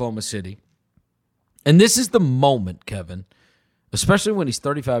to Oklahoma City. And this is the moment, Kevin, especially when he's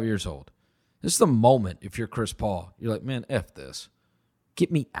 35 years old. This is the moment, if you're Chris Paul, you're like, man, F this.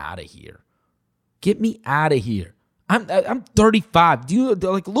 Get me out of here. Get me out of here. I'm 35. Do you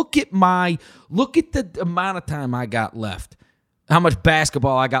like look at the amount of time I got left. How much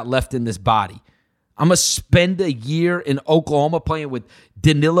basketball I got left in this body. I'm going to spend a year in Oklahoma playing with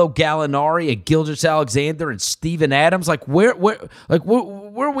Danilo Gallinari and Gilgeous-Alexander and Steven Adams. Like where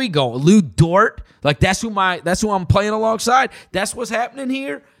are we going? Lou Dort? Like that's who I'm playing alongside. That's what's happening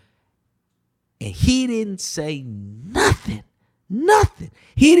here. And he didn't say nothing. Nothing.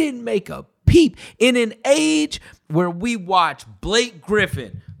 He didn't make a peep. In an age where we watch Blake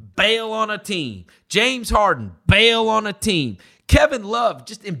Griffin bail on a team, James Harden bail on a team, Kevin Love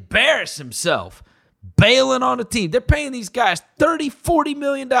just embarrass himself bailing on a team. They're paying these guys $30-40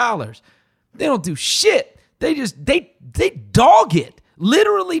 million. They don't do shit. They dog it.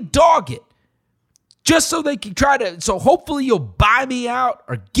 Literally dog it. Just so they can so hopefully you'll buy me out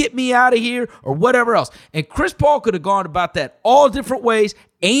or get me out of here or whatever else. And Chris Paul could have gone about that all different ways,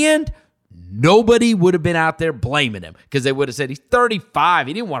 and nobody would have been out there blaming him because they would have said he's 35.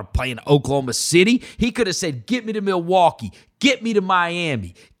 He didn't want to play in Oklahoma City. He could have said, get me to Milwaukee, get me to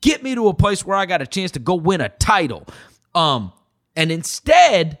Miami, get me to a place where I got a chance to go win a title. And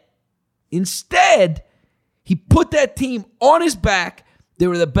instead, he put that team on his back. They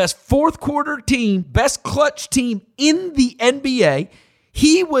were the best fourth quarter team, best clutch team in the NBA.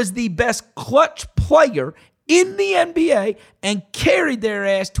 He was the best clutch player in the NBA and carried their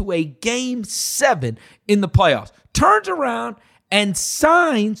ass to a Game 7 in the playoffs. Turns around and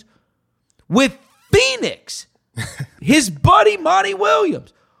signs with Phoenix, his buddy Monty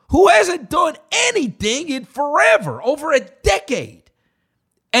Williams, who hasn't done anything in forever, over a decade,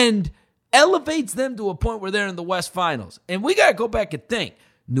 and elevates them to a point where they're in the West Finals. And we got to go back and think.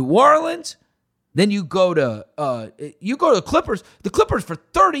 New Orleans, then you go to the Clippers. The Clippers for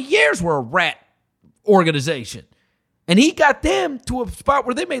 30 years were a rat organization. And he got them to a spot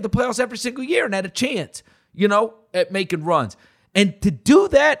where they made the playoffs every single year and had a chance, at making runs. And to do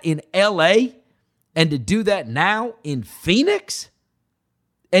that in LA and to do that now in Phoenix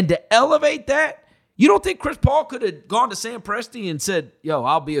and to elevate that, you don't think Chris Paul could have gone to Sam Presti and said, yo,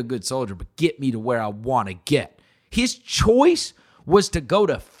 I'll be a good soldier, but get me to where I want to get? His choice was to go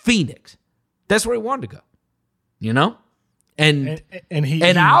to Phoenix. That's where he wanted to go, And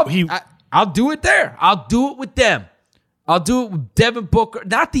I'll do it there. I'll do it with them. I'll do it with Devin Booker.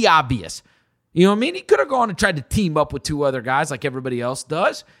 Not the obvious. You know what I mean? He could have gone and tried to team up with two other guys like everybody else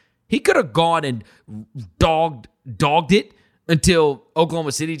does. He could have gone and dogged it until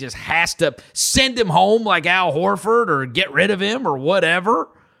Oklahoma City just has to send him home like Al Horford or get rid of him or whatever.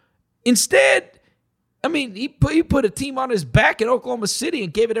 Instead, I mean, he put a team on his back in Oklahoma City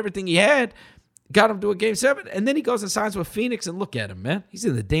and gave it everything he had. got him to a Game 7, and then he goes and signs with Phoenix, and look at him, man. He's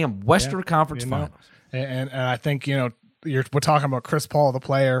in the damn Western Conference Finals. And I think, we're talking about Chris Paul, the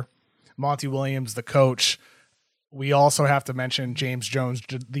player, Monty Williams, the coach. We also have to mention James Jones,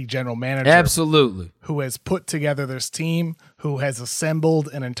 the general manager. Absolutely. Who has put together this team, who has assembled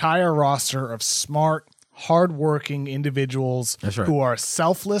an entire roster of smart, hardworking individuals who are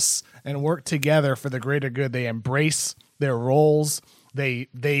selfless and work together for the greater good. They embrace their roles.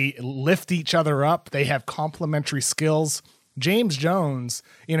 They lift each other up. They have complementary skills. James Jones,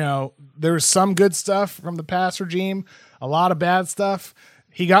 there's some good stuff from the past regime, a lot of bad stuff.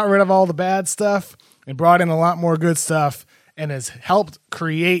 He got rid of all the bad stuff and brought in a lot more good stuff, and has helped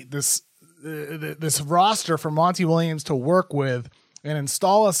create this roster for Monty Williams to work with and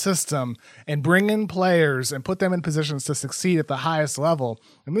install a system and bring in players and put them in positions to succeed at the highest level.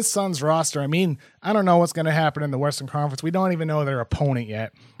 And this Suns roster, I don't know what's going to happen in the Western Conference. We don't even know their opponent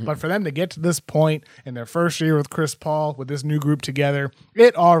yet. But for them to get to this point in their first year with Chris Paul, with this new group together,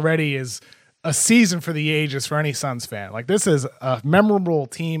 it already is a season for the ages for any Suns fan. Like, this is a memorable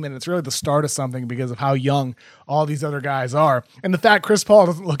team, and it's really the start of something because of how young all these other guys are. And the fact Chris Paul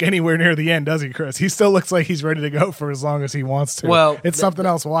doesn't look anywhere near the end, does he, Chris? He still looks like he's ready to go for as long as he wants to. Well, it's something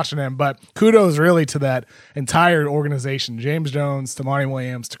else watching him, but kudos really to that entire organization, James Jones, to Monty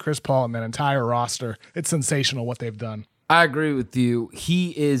Williams, to Chris Paul, and that entire roster. It's sensational what they've done. I agree with you. He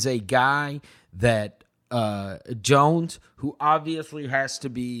is a guy that Jones, who obviously has to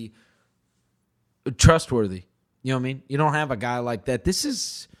be trustworthy. You know what I mean? You don't have a guy like that. This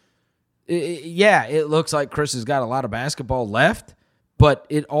is, it looks like Chris has got a lot of basketball left, but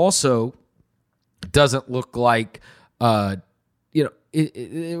it also doesn't look like, we're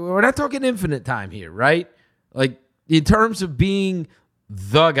not talking infinite time here, right? Like, in terms of being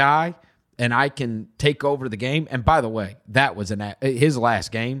the guy, and I can take over the game. And by the way, that was his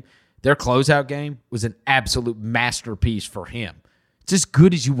last game. Their closeout game was an absolute masterpiece for him. It's as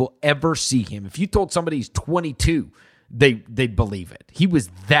good as you will ever see him. If you told somebody he's 22, they'd believe it. He was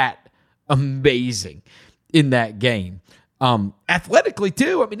that amazing in that game. Athletically,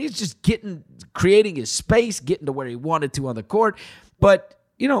 too. He's just creating his space, getting to where he wanted to on the court. But,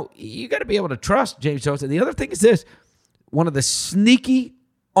 you got to be able to trust James Jones. And the other thing is this. One of the sneaky,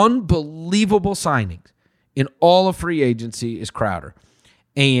 unbelievable signings in all of free agency is Crowder.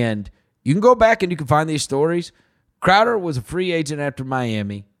 And you can go back and you can find these stories. Crowder was a free agent after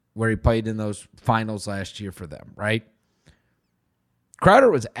Miami, where he played in those finals last year for them, right? Crowder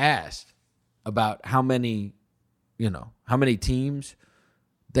was asked about how many teams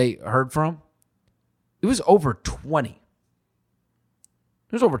they heard from. It was over 20.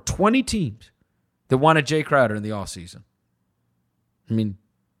 There's over 20 teams that wanted Jay Crowder in the offseason.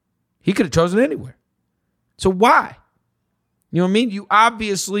 He could have chosen anywhere. So why? You know what I mean? You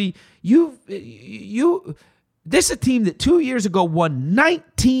obviously, this is a team that 2 years ago won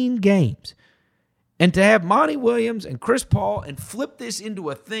 19 games. And to have Monty Williams and Chris Paul and flip this into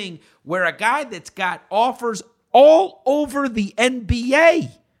a thing where a guy that's got offers all over the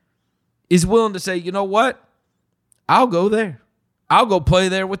NBA is willing to say, you know what? I'll go there. I'll go play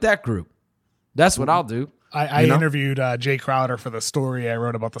there with that group. That's what I'll do. I interviewed Jay Crowder for the story I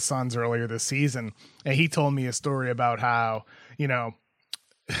wrote about the Suns earlier this season, and he told me a story about how,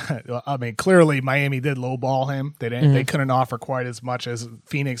 clearly Miami did lowball him. They couldn't offer quite as much as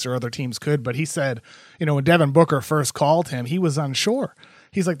Phoenix or other teams could. But he said, when Devin Booker first called him, he was unsure.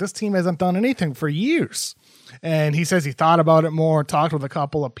 He's like, this team hasn't done anything for years. And he says he thought about it more, talked with a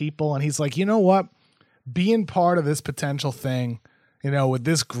couple of people, and he's like, you know what? Being part of this potential thing, with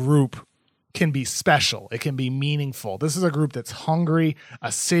this group can be special. It can be meaningful. This is a group that's hungry,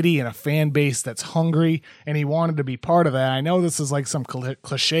 a city and a fan base that's hungry, and he wanted to be part of that. I know this is like some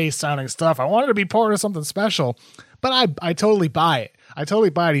cliche sounding stuff. I wanted to be part of something special, but I totally buy it. I totally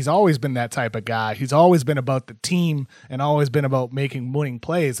buy it. He's always been that type of guy. He's always been about the team and always been about making winning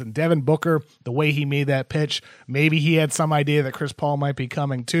plays. And Devin Booker, the way he made that pitch, maybe he had some idea that Chris Paul might be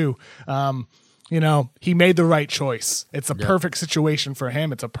coming too. He made the right choice. It's a perfect situation for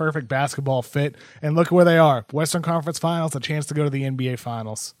him. It's a perfect basketball fit. And look where they are. Western Conference Finals, a chance to go to the NBA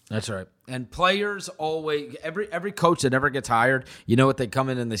Finals. That's right. And players always, every coach that ever gets hired, you know what they come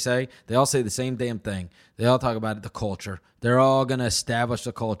in and they say? They all say the same damn thing. They all talk about the culture. They're all going to establish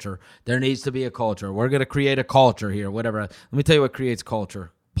the culture. There needs to be a culture. We're going to create a culture here, whatever. Let me tell you what creates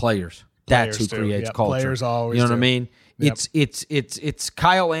culture. Players. That's who creates culture. Players always You know what do. I mean? Yep. It's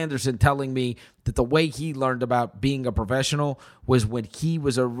Kyle Anderson telling me that the way he learned about being a professional was when he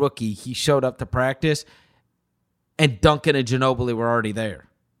was a rookie. He showed up to practice, and Duncan and Ginobili were already there.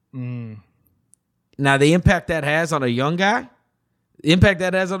 Now, the impact that has on a young guy, The impact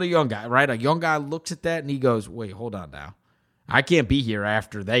that has on a young guy, right? A young guy looks at that and he goes, wait, hold on now. I can't be here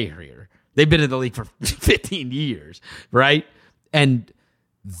after they're here. They've been in the league for 15 years, right? And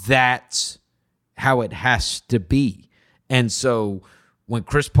that's how it has to be. And so when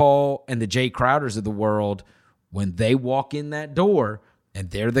Chris Paul and the Jay Crowders of the world, when they walk in that door and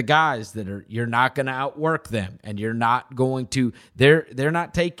they're the guys that are, you're not going to outwork them, and you're not going to, they're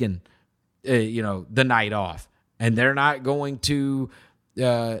not taking, the night off, and they're not going to,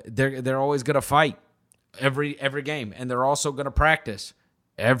 they're always going to fight every game, and they're also going to practice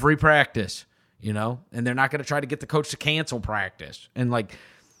every practice, and they're not going to try to get the coach to cancel practice. And like,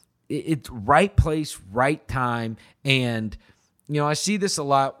 it's right place, right time. And, I see this a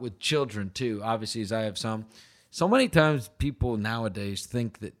lot with children too, obviously, as I have some. So many times people nowadays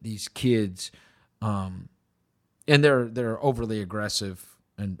think that these kids, and they're overly aggressive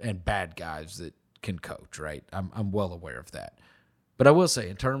and bad guys that can coach, right? I'm well aware of that. But I will say,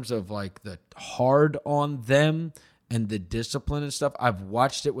 in terms of like the hard on them and the discipline and stuff, I've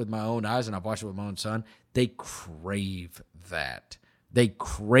watched it with my own eyes, and I've watched it with my own son. They crave that. They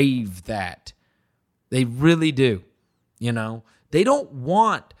crave that. They really do. They don't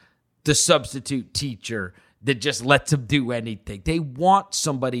want the substitute teacher that just lets them do anything. They want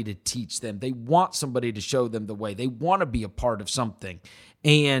somebody to teach them. They want somebody to show them the way. They want to be a part of something.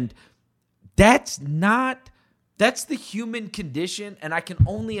 And that's the human condition. And I can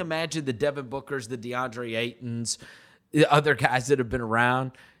only imagine the Devin Bookers, the DeAndre Aytons, the other guys that have been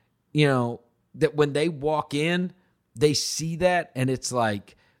around, that when they walk in, they see that, and it's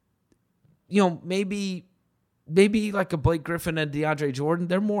like, maybe like a Blake Griffin and DeAndre Jordan,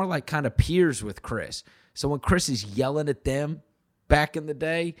 they're more like kind of peers with Chris. So when Chris is yelling at them back in the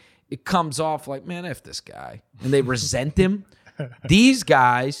day, it comes off like, man, F this guy. And they resent him. These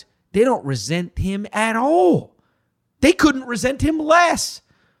guys, they don't resent him at all. They couldn't resent him less.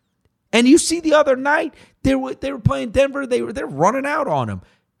 And you see the other night, they were playing Denver. They're running out on him.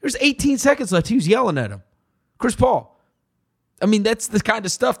 There's 18 seconds left. He was yelling at him. Chris Paul. I mean, that's the kind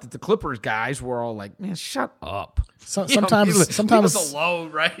of stuff that the Clippers guys were all like, man, shut up. Sometimes leave us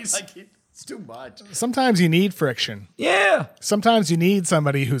alone, right? Like, it's too much. Sometimes you need friction. Yeah. Sometimes you need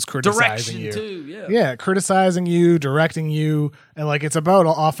somebody who's criticizing you. Too, yeah. Yeah, criticizing you, directing you, and like it's about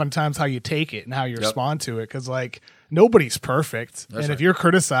oftentimes how you take it and how you respond to it. Because like nobody's perfect, and if you're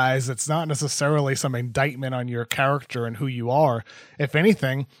criticized, it's not necessarily some indictment on your character and who you are. If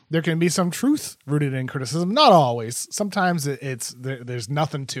anything, there can be some truth rooted in criticism. Not always. Sometimes there's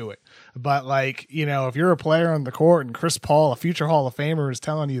nothing to it. But like if you're a player on the court and Chris Paul, a future Hall of Famer, is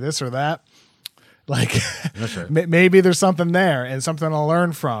telling you this or that, like maybe there's something there and something to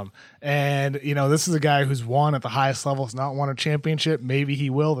learn from. And this is a guy who's won at the highest level. Has not won a championship. Maybe he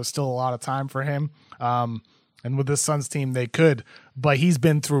will. There's still a lot of time for him. And with this Suns team, they could, but he's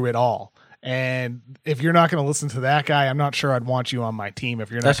been through it all. And if you're not going to listen to that guy, I'm not sure I'd want you on my team if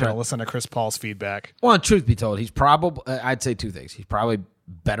you're not going to listen to Chris Paul's feedback. Well, truth be told, he's probably, I'd say two things. He's probably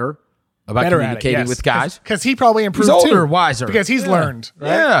better about communicating with guys. Because he probably improved he's older, too, wiser. because he's learned. Right?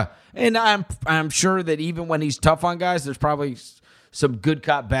 Yeah. And I'm sure that even when he's tough on guys, there's probably some good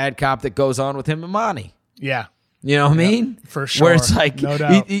cop, bad cop that goes on with him and Monty. Yeah. You know what I mean? For sure. Where it's like, no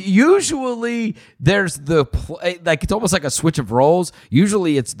doubt. Usually there's like it's almost like a switch of roles.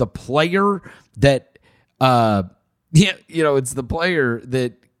 Usually it's the player that, it's the player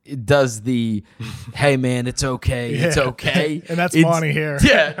that does the, hey man, it's okay, it's okay. And that's Monty here.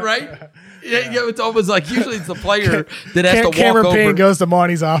 Yeah, right? Yeah, it's almost like usually it's the player that has to walk Cameron over. Payne goes to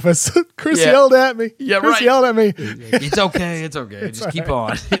Monty's office. Chris yelled at me. Yeah, Chris right. yelled at me. It's okay. Just keep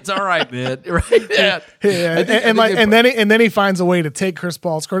on. It's all right, man. Right? Yeah. And then he finds a way to take Chris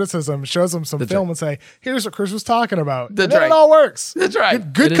Paul's criticism, shows him some film, and say, "Here's what Chris was talking about." That's and then right. It all works. That's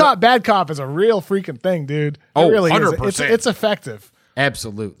right. Good cop, bad cop is a real freaking thing, dude. It really 100%. is. It's effective.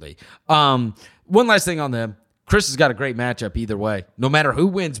 Absolutely. One last thing on them. Chris has got a great matchup either way. No matter who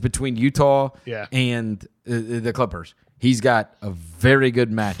wins between Utah and the Clippers, he's got a very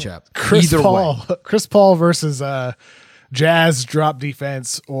good matchup. Chris Paul versus Jazz drop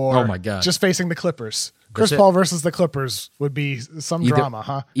defense, or just facing the Clippers. Chris Paul versus the Clippers would be some drama,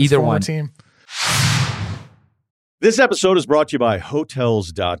 huh? Either one. Team. This episode is brought to you by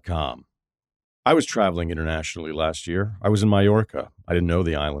Hotels.com. I was traveling internationally last year. I was in Mallorca. I didn't know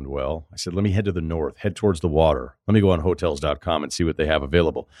the island well. I said, let me head to the north, head towards the water. Let me go on Hotels.com and see what they have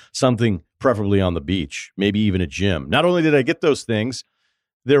available. Something preferably on the beach, maybe even a gym. Not only did I get those things,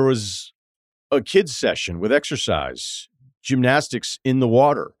 there was a kids session with exercise, gymnastics in the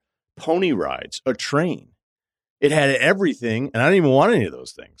water, pony rides, a train. It had everything, and I didn't even want any of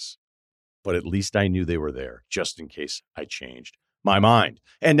those things. But at least I knew they were there, just in case I changed. my mind.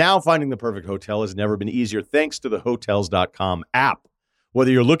 And now finding the perfect hotel has never been easier thanks to the Hotels.com app.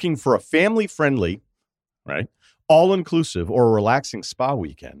 Whether you're looking for a family-friendly, right, all-inclusive or a relaxing spa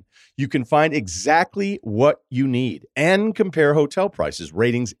weekend, you can find exactly what you need and compare hotel prices,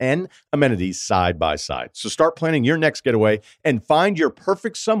 ratings, and amenities side by side. So start planning your next getaway and find your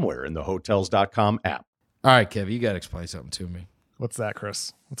perfect somewhere in the Hotels.com app. All right, Kev, you got to explain something to me. What's that,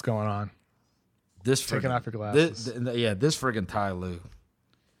 Chris? What's going on? This Taking off your glasses. This friggin' Ty Lue.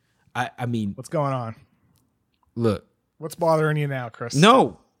 I mean, What's going on? Look. What's bothering you now, Chris?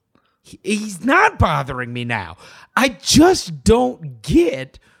 No, he's not bothering me now. I just don't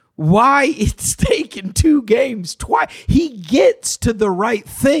get why it's taken 2 games twice. He gets to the right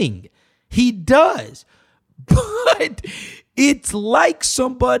thing. He does. But it's like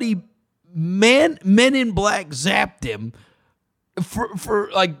somebody Men in Black zapped him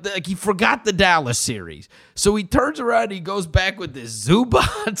for like he forgot the Dallas series. So he turns around and he goes back with this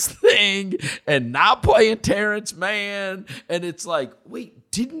Zubats thing and not playing Terrence Mann. And it's like,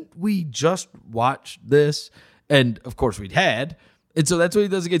 wait, didn't we just watch this? And of course we'd had. And so that's what he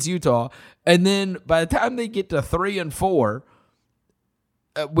does against Utah. And then by the time they get to 3 and 4,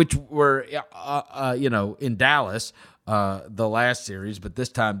 which were, in Dallas, the last series, but this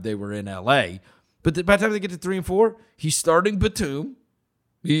time they were in LA. But by the time they get to 3 and 4, he's starting Batum.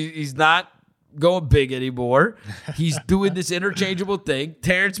 He's not going big anymore. He's doing this interchangeable thing.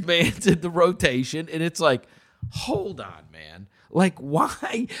 Terrence Mann's in the rotation, and it's like, hold on, man. Like,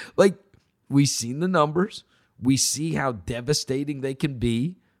 why? Like, we've seen the numbers. We see how devastating they can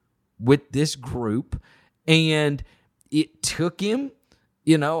be with this group, and it took him,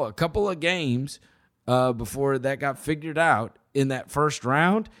 a couple of games before that got figured out in that first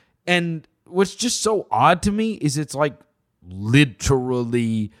round. And what's just so odd to me is it's like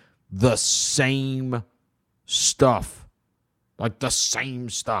literally the same stuff. Like the same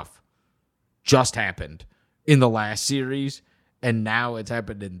stuff just happened in the last series, and now it's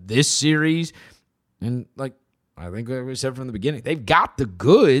happened in this series. And like I think we said from the beginning, they've got the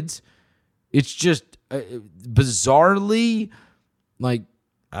goods. It's just bizarrely, like,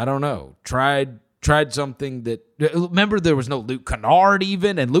 I don't know, tried something that, remember there was no Luke Kennard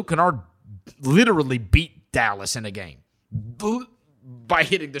even, and Luke Kennard literally beat Dallas in a game by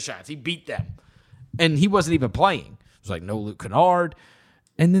hitting the shots. He beat them, and he wasn't even playing. It was like no Luke Kennard.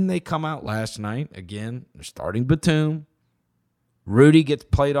 And then they come out last night, again, they're starting Batum. Rudy gets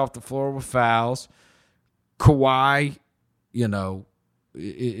played off the floor with fouls. Kawhi,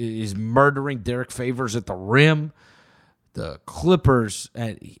 is murdering Derek Favors at the rim. The Clippers,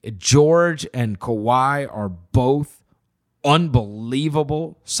 George and Kawhi are both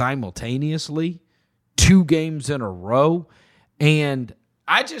unbelievable simultaneously, 2 games in a row. And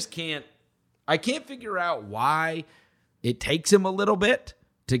I can't figure out why it takes him a little bit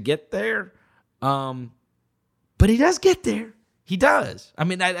to get there. But he does get there. He does. I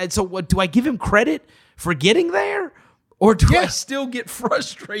mean, so what, do I give him credit for getting there? Or do I still get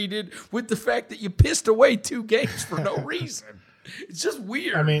frustrated with the fact that you pissed away 2 games for no reason? It's just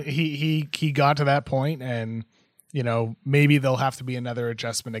weird. I mean, he got to that point, and maybe there'll have to be another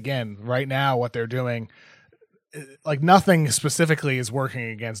adjustment again. Right now, what they're doing, like nothing specifically is working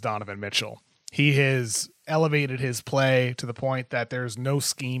against Donovan Mitchell. He has elevated his play to the point that there's no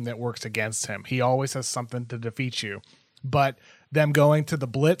scheme that works against him. He always has something to defeat you. But them going to the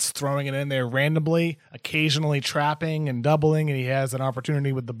blitz, throwing it in there randomly, occasionally trapping and doubling, and he has an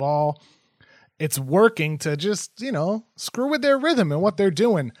opportunity with the ball. It's working to just, screw with their rhythm and what they're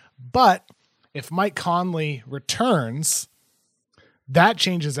doing. But if Mike Conley returns, that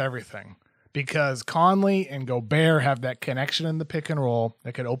changes everything, because Conley and Gobert have that connection in the pick and roll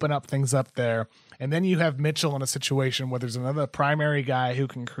that could open up things up there. And then you have Mitchell in a situation where there's another primary guy who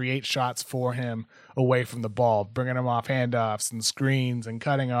can create shots for him away from the ball, bringing him off handoffs and screens and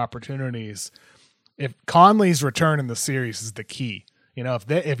cutting opportunities. If Conley's return in the series is the key,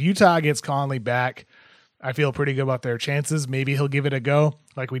 if Utah gets Conley back, I feel pretty good about their chances. Maybe he'll give it a go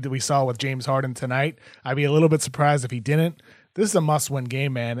like we saw with James Harden tonight. I'd be a little bit surprised if he didn't. This is a must-win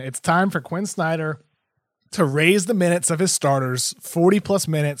game, man. It's time for Quinn Snyder to raise the minutes of his starters, 40-plus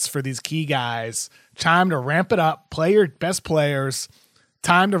minutes for these key guys. Time to ramp it up, play your best players,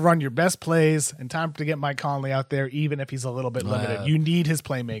 time to run your best plays, and time to get Mike Conley out there, even if he's a little bit limited. You need his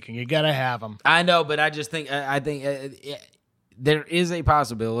playmaking. You got to have him. I know, but I just think there is a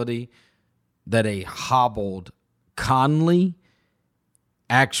possibility that a hobbled Conley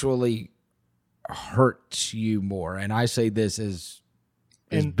actually hurts you more. And I say this as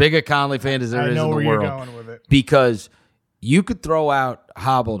big a Conley fan as there is in the world. I know where you're going with it. Because you could throw out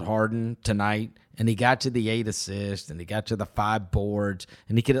hobbled Harden tonight and he got you the 8 assists, and he got you the 5 boards,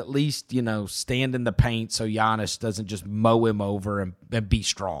 and he could at least, stand in the paint so Giannis doesn't just mow him over and be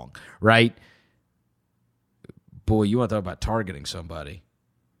strong, right? Boy, you want to talk about targeting somebody.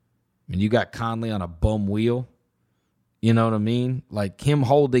 I mean, you got Conley on a bum wheel. You know what I mean? Like him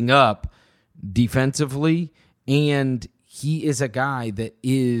holding up defensively, and he is a guy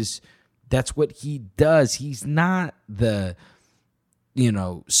that's what he does. He's not the,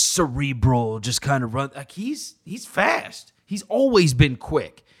 cerebral, just kind of run. Like he's fast. He's always been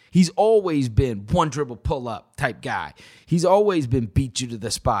quick. He's always been one dribble pull up type guy. He's always been beat you to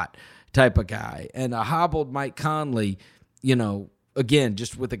the spot type of guy. And a hobbled Mike Conley, again,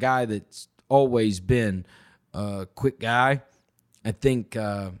 just with a guy that's always been a quick guy. I think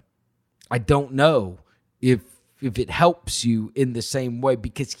I don't know if it helps you in the same way,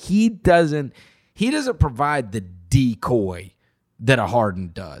 because he doesn't provide the decoy that a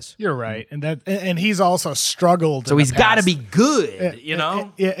Harden does. You're right, and he's also struggled. So he's got to be good,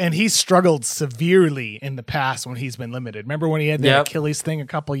 And he's struggled severely in the past when he's been limited. Remember when he had that Achilles thing a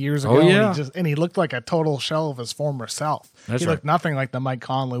couple years ago? Oh, yeah. And he looked like a total shell of his former self. He looked nothing like the Mike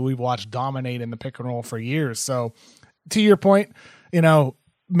Conley we've watched dominate in the pick and roll for years. So, to your point,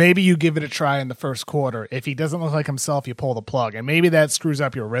 maybe you give it a try in the first quarter. If he doesn't look like himself, you pull the plug, and maybe that screws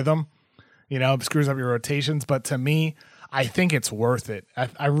up your rhythm. Screws up your rotations. But to me, I think it's worth it.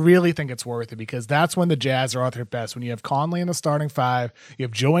 I really think it's worth it, because that's when the Jazz are at their best. When you have Conley in the starting 5, you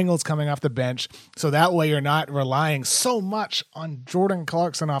have Joe Ingles coming off the bench. So that way you're not relying so much on Jordan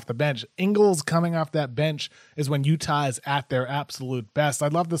Clarkson off the bench. Ingles coming off that bench is when Utah is at their absolute best.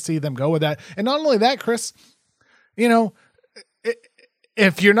 I'd love to see them go with that. And not only that, Chris, if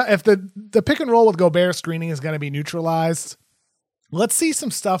the pick and roll with Gobert screening is going to be neutralized, let's see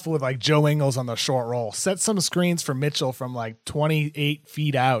some stuff with like Joe Ingles on the short roll. Set some screens for Mitchell from like 28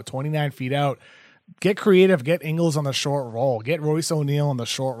 feet out, 29 feet out. Get creative, get Ingles on the short roll, get Royce O'Neal on the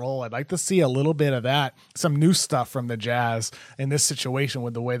short roll. I'd like to see a little bit of that, some new stuff from the Jazz in this situation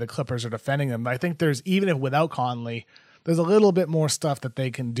with the way the Clippers are defending them. I think there's, even if without Conley, there's a little bit more stuff that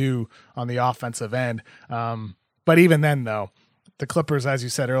they can do on the offensive end. But even then, though, the Clippers, as you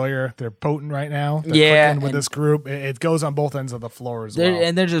said earlier, they're potent right now. They're clicking with this group. It goes on both ends of the floor as well.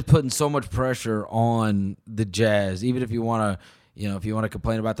 And they're just putting so much pressure on the Jazz. Even if you want to,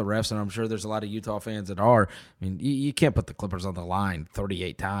 complain about the refs, and I'm sure there's a lot of Utah fans that are. I mean, you can't put the Clippers on the line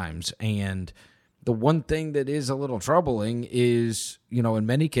 38 times. And the one thing that is a little troubling is, in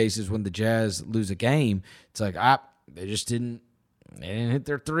many cases when the Jazz lose a game, it's like, they didn't hit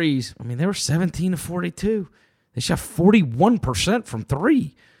their threes. I mean, they were 17 to 42. They shot 41% from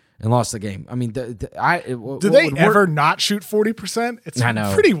 3 and lost the game. I mean, do they ever not shoot 40%? It's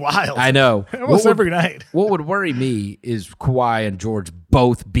pretty wild. I know. Almost every night. What would worry me is Kawhi and George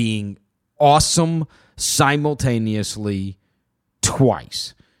both being awesome simultaneously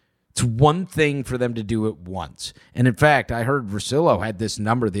twice. It's one thing for them to do it once. And in fact, I heard Russillo had this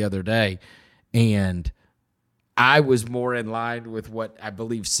number the other day, and I was more in line with what I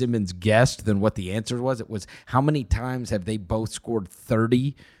believe Simmons guessed than what the answer was. It was, how many times have they both scored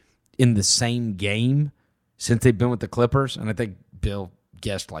 30 in the same game since they've been with the Clippers? And I think Bill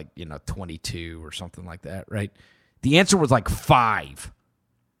guessed 22 or something like that, right? The answer was 5.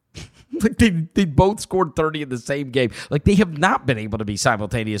 They both scored 30 in the same game. They have not been able to be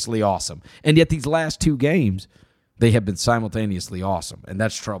simultaneously awesome. And yet these last 2 games, they have been simultaneously awesome. And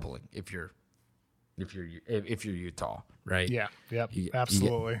that's troubling if you're Utah, right? Yeah, yep,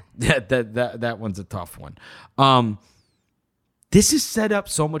 absolutely. That one's a tough one. This is set up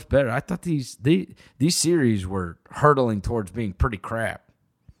so much better. I thought these series were hurtling towards being pretty crap,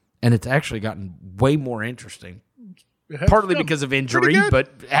 and it's actually gotten way more interesting. Partly because of injury, but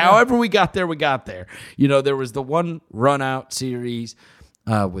however we got there, we got there. There was the one run-out series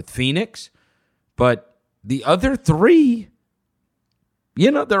with Phoenix, but the other 3,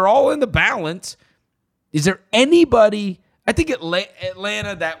 they're all in the balance. Is there anybody, I think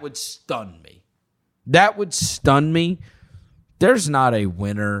Atlanta, that would stun me. That would stun me. There's not a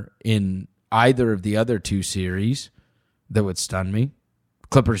winner in either of the other 2 series that would stun me.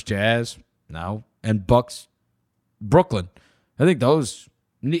 Clippers, Jazz, no. And Bucks, Brooklyn. I think those,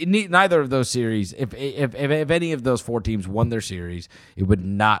 neither of those series, if any of those 4 teams won their series, it would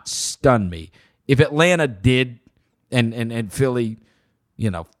not stun me. If Atlanta did and Philly,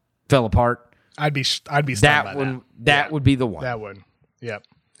 fell apart, I'd be stunned by that. That would be the one. That would. Yep.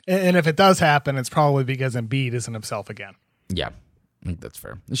 And if it does happen, it's probably because Embiid isn't himself again. Yeah, I think that's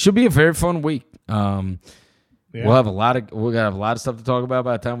fair. It should be a very fun week. We'll have a lot of stuff to talk about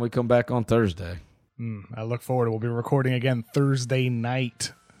by the time we come back on Thursday. I look forward. We'll be recording again Thursday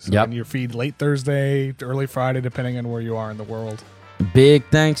night. So in your feed late Thursday, early Friday, depending on where you are in the world. Big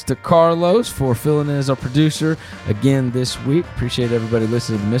thanks to Carlos for filling in as our producer again this week. Appreciate everybody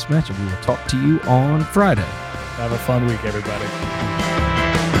listening to The Mismatch, and we will talk to you on Friday. Have a fun week, everybody.